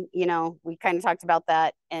decision, we kind of talked about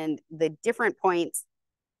that and the different points.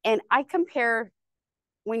 And I compare,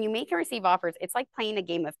 when you make and receive offers, it's like playing a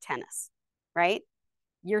game of tennis, right?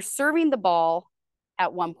 You're serving the ball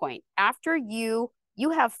at one point. After you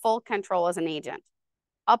have full control as an agent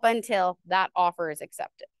up until that offer is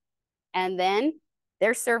accepted. And then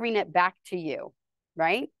they're serving it back to you,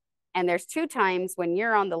 right? And there's 2 times when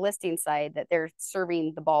you're on the listing side that they're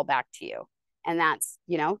serving the ball back to you. And that's,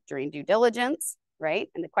 during due diligence, right?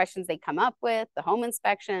 And the questions they come up with, the home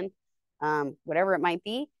inspection, whatever it might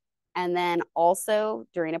be. And then also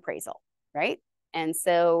during appraisal, right? And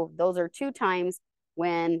so those are 2 times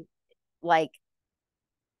when, like,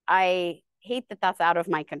 I hate that that's out of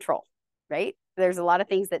my control, right? There's a lot of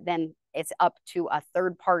things that then it's up to a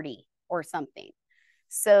third party or something.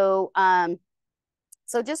 So,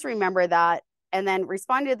 so just remember that, and then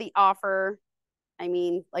respond to the offer. I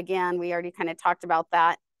mean, again, we already kind of talked about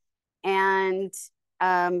that, and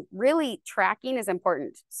really tracking is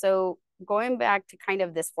important. So going back to kind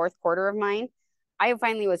of this fourth quarter of mine, I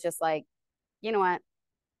finally was just like, you know what?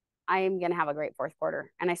 I am going to have a great fourth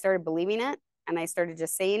quarter. And I started believing it, and I started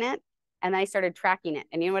just saying it, and I started tracking it.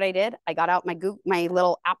 And you know what I did? I got out my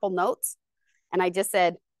little Apple Notes, and I just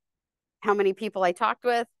said how many people I talked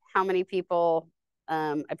with, how many people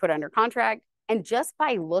I put under contract. And just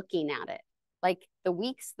by looking at it, like the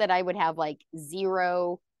weeks that I would have like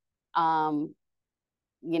zero,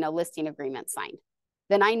 listing agreements signed,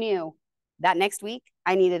 then I knew that next week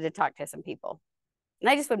I needed to talk to some people. And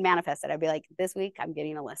I just would manifest it. I'd be like, this week I'm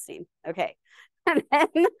getting a listing. Okay. And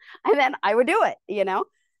then I would do it.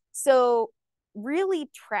 So really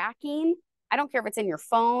tracking, I don't care if it's in your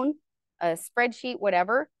phone, a spreadsheet,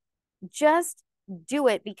 whatever, just do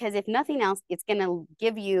it, because if nothing else, it's going to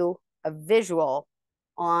give you a visual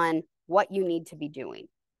on what you need to be doing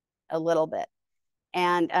a little bit.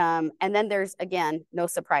 And then there's, again, no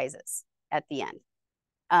surprises at the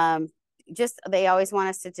end. Just, they always want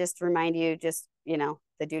us to just remind you, just,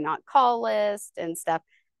 the do not call list and stuff.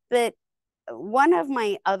 But one of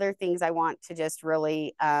my other things I want to just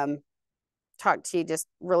really talk to you just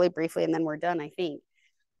really briefly, and then we're done, I think,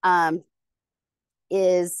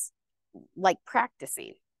 is like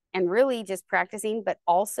practicing, and really just practicing. But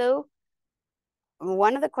also,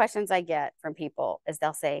 one of the questions I get from people is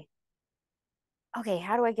they'll say, okay,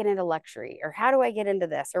 how do I get into luxury, or how do I get into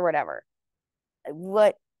this, or whatever?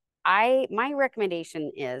 My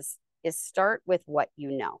recommendation is start with what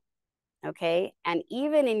you know. Okay. And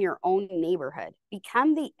even in your own neighborhood,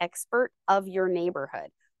 become the expert of your neighborhood,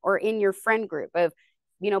 or in your friend group of,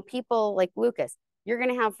 people like Lucas. You're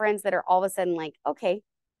going to have friends that are all of a sudden like, okay,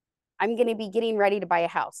 I'm going to be getting ready to buy a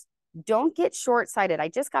house. Don't get short-sighted. I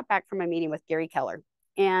just got back from a meeting with Gary Keller,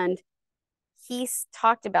 and he's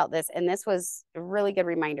talked about this, and this was a really good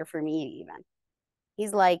reminder for me even.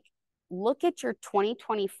 He's like, look at your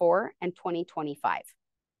 2024 and 2025.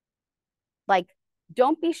 Like,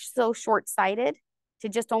 don't be so short-sighted to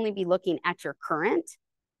just only be looking at your current.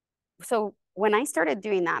 So when I started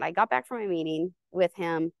doing that, I got back from a meeting with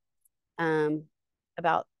him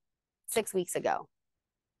about 6 weeks ago.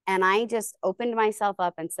 And I just opened myself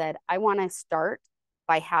up and said, I want to start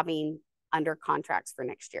by having under contracts for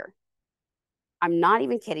next year. I'm not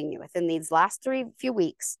even kidding you. Within these last few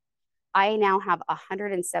weeks, I now have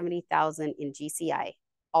 170,000 in GCI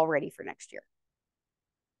already for next year.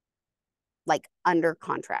 Like under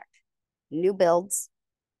contract, new builds.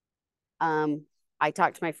 I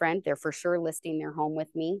talked to my friend. They're for sure listing their home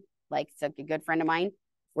with me. Like, it's a good friend of mine.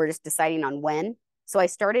 We're just deciding on when. So I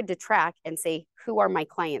started to track and say, who are my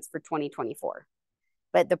clients for 2024?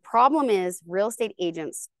 But the problem is, real estate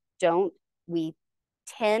agents we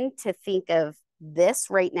tend to think of this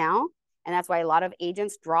right now. And that's why a lot of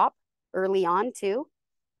agents drop early on too,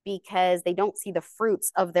 because they don't see the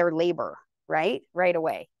fruits of their labor, right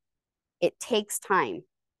away. It takes time.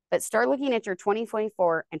 But start looking at your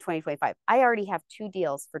 2024 and 2025. I already have 2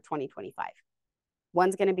 deals for 2025.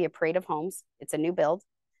 One's going to be a parade of homes. It's a new build.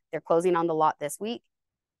 They're closing on the lot this week,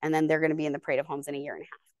 and then they're going to be in the parade of homes in a year and a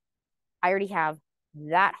half. I already have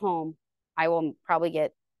that home. I will probably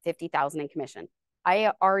get 50,000 in commission.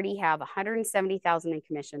 I already have 170,000 in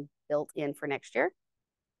commission built in for next year,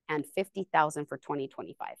 and 50,000 for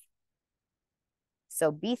 2025.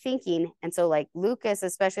 So be thinking. And so like Lucas,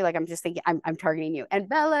 especially, like I'm just thinking, I'm targeting you, and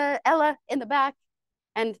Ella in the back,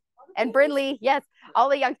 and Brindley, yes, all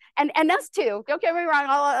the young, and us too. Don't get me wrong,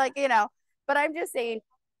 all but I'm just saying,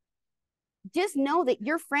 just know that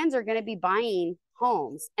your friends are going to be buying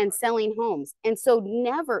homes and selling homes. And so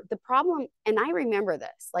never the problem, and I remember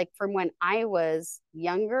this like from when I was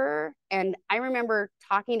younger, and I remember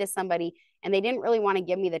talking to somebody and they didn't really want to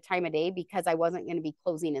give me the time of day because I wasn't going to be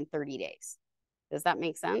closing in 30 days. Does that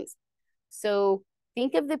make sense? So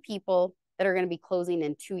think of the people that are going to be closing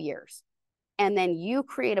in 2 years, and then you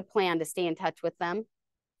create a plan to stay in touch with them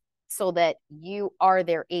so that you are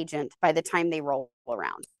their agent by the time they roll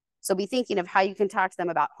around. So be thinking of how you can talk to them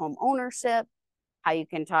about home ownership, how you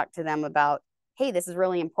can talk to them about, hey, this is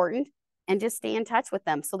really important, and just stay in touch with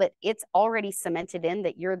them so that it's already cemented in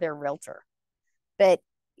that you're their realtor. But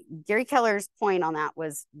Gary Keller's point on that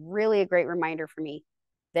was really a great reminder for me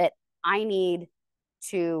that I need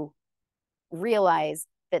to realize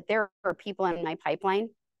that there are people in my pipeline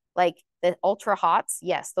Like the ultra hots,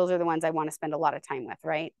 yes, those are the ones I want to spend a lot of time with,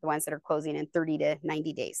 right? The ones that are closing in 30 to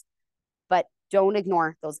 90 days. But don't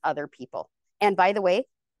ignore those other people. And by the way,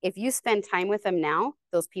 if you spend time with them now,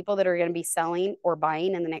 those people that are going to be selling or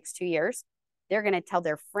buying in the next 2 years, they're going to tell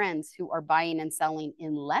their friends who are buying and selling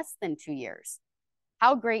in less than 2 years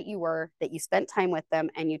how great you were that you spent time with them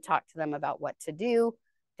and you talked to them about what to do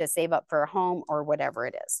to save up for a home or whatever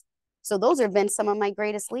it is. So those have been some of my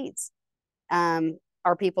greatest leads,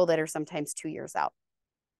 are people that are sometimes 2 years out.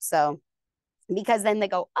 So because then they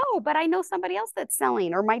go, oh, but I know somebody else that's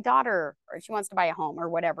selling, or my daughter, or she wants to buy a home, or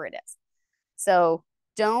whatever it is. So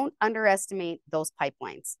don't underestimate those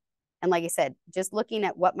pipelines. And like I said, just looking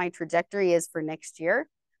at what my trajectory is for next year,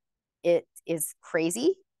 it is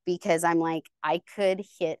crazy because I'm like, I could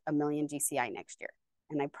hit 1 million GCI next year,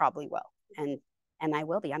 and I probably will. And I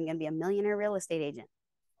will be. I'm going to be a millionaire real estate agent.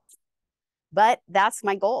 But that's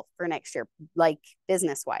my goal for next year, like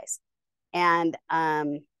business wise. And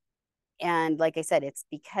like I said, it's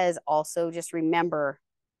because also just remember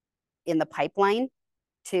in the pipeline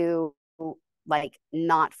to like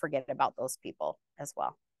not forget about those people as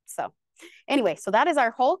well. So anyway, so that is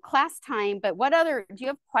our whole class time. But what other, do you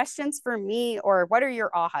have questions for me, or what are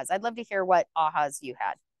your ahas? I'd love to hear what ahas you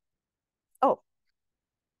had. Oh,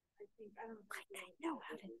 I know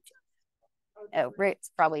how to do it. Oh,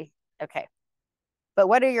 it's probably okay. But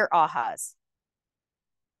what are your ahas?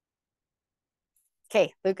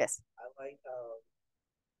 Okay, Lucas. I like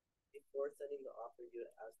before sending the offer, you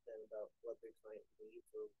ask them about what their client needs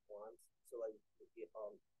or wants. So like,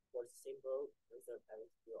 for the same boat, instead of having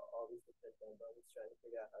to do all these different things, trying to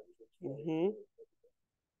figure out how you can change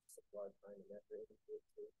a lot of time and effort into it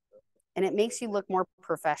too. And it makes you look more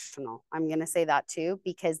professional. I'm going to say that too,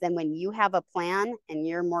 because then when you have a plan and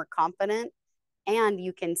you're more confident and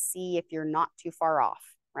you can see if you're not too far off,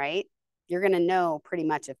 right? You're going to know pretty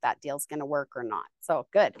much if that deal's going to work or not. So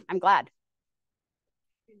good. I'm glad.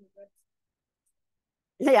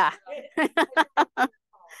 Yeah.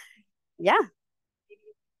 Yeah.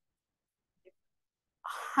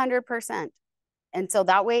 100%. And so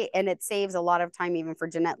that way, and it saves a lot of time even for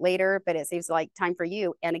Jeanette later, but it saves like time for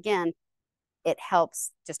you. And again, it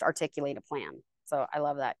helps just articulate a plan. So I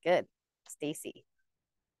love that. Good. Stacy.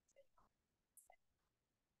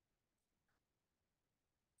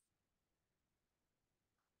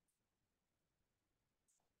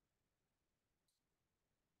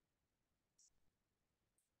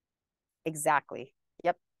 Exactly.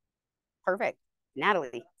 Yep. Perfect.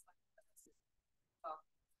 Natalie.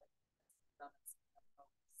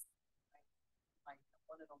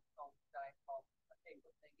 One of them called the guy called, hey,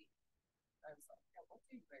 what they need. I was like, yeah, what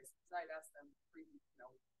do you guys? Because I'd ask them,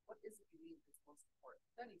 what is it you need that's most important?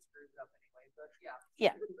 Then he screwed it up anyway, but yeah.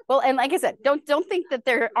 Yeah. Well, and like I said, don't think that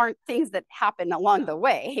there aren't things that happen along the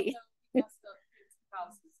way.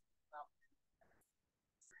 Houses,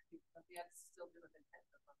 but yet still do it in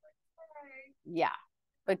I'm like, hey. Yeah,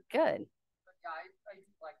 but good. But yeah, I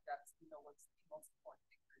do like that to know what's the most important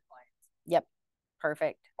thing for your clients. Yep.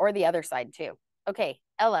 Perfect. Or the other side too. Okay,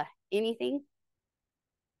 Ella, anything?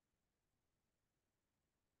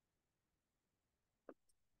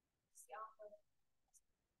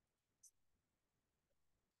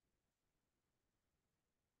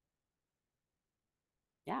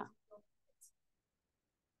 Yeah.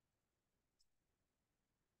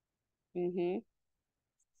 Mm-hmm.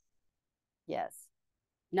 Yes.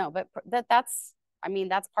 No, but that's, I mean,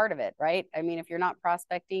 that's part of it, right? I mean, if you're not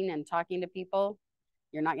prospecting and talking to people,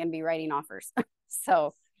 you're not going to be writing offers.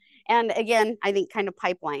 So, and again, I think kind of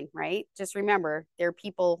pipeline, right? Just remember there are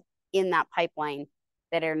people in that pipeline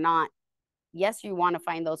that are not, yes, you want to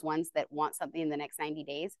find those ones that want something in the next 90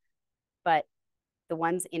 days, but the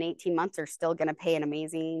ones in 18 months are still going to pay an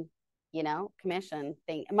amazing, commission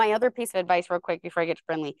thing. My other piece of advice, real quick, before I get to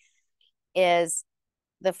friendly, is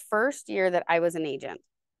the first year that I was an agent,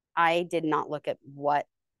 I did not look at what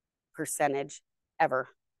percentage ever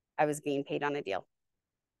I was being paid on a deal.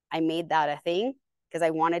 I made that a thing because I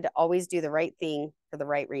wanted to always do the right thing for the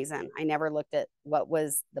right reason. I never looked at what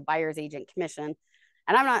was the buyer's agent commission.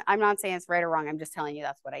 And I'm not saying it's right or wrong. I'm just telling you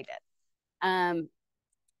that's what I did.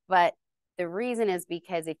 But the reason is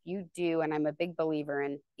because if you do, and I'm a big believer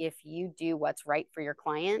in, if you do what's right for your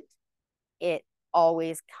client, it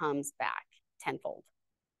always comes back tenfold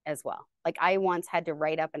as well. Like I once had to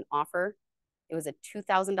write up an offer. It was a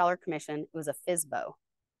 $2,000 commission. It was a FSBO,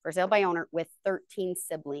 for sale by owner, with 13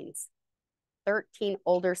 siblings, 13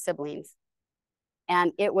 older siblings.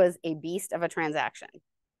 And it was a beast of a transaction.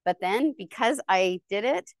 But then because I did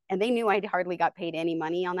it and they knew I hardly got paid any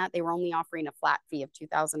money on that, they were only offering a flat fee of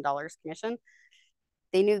 $2,000 commission.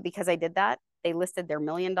 They knew because I did that, They listed their $1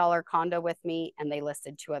 million condo with me, and they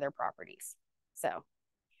listed 2 other properties. So,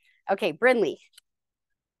 okay, Brinley.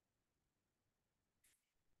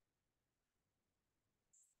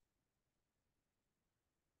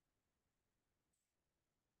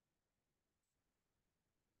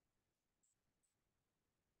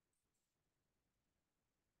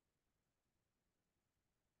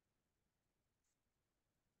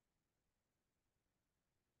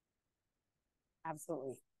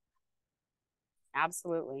 Absolutely.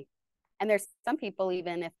 Absolutely. And there's some people,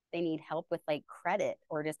 even if they need help with like credit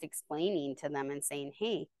or just explaining to them and saying,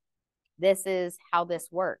 hey, this is how this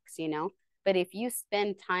works, you know? But if you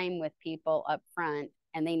spend time with people up front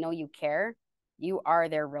and they know you care, you are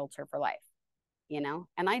their realtor for life, you know?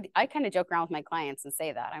 And I kind of joke around with my clients and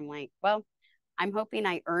say that. I'm like, well, I'm hoping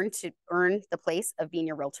I earn the place of being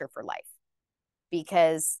your realtor for life,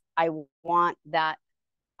 because I want that.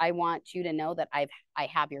 I want you to know that I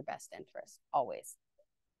have your best interest always.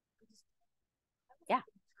 Yeah.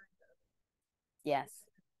 Yes.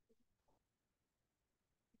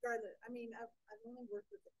 Regardless, I mean, I've only worked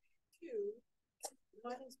with 2.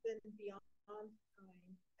 One has been beyond time,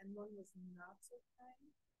 and one was not so kind.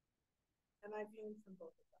 And I've learned from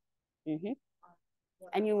both of them.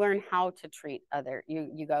 Mm-hmm. And you learn how to treat other.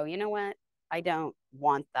 You go, you know what? I don't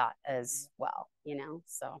want that as well, you know?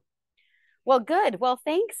 So, well, good. Well,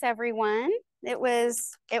 thanks everyone. It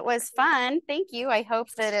was fun. Thank you. I hope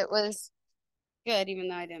that it was good, even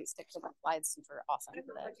though I didn't stick to the slides super awesome.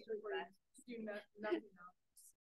 I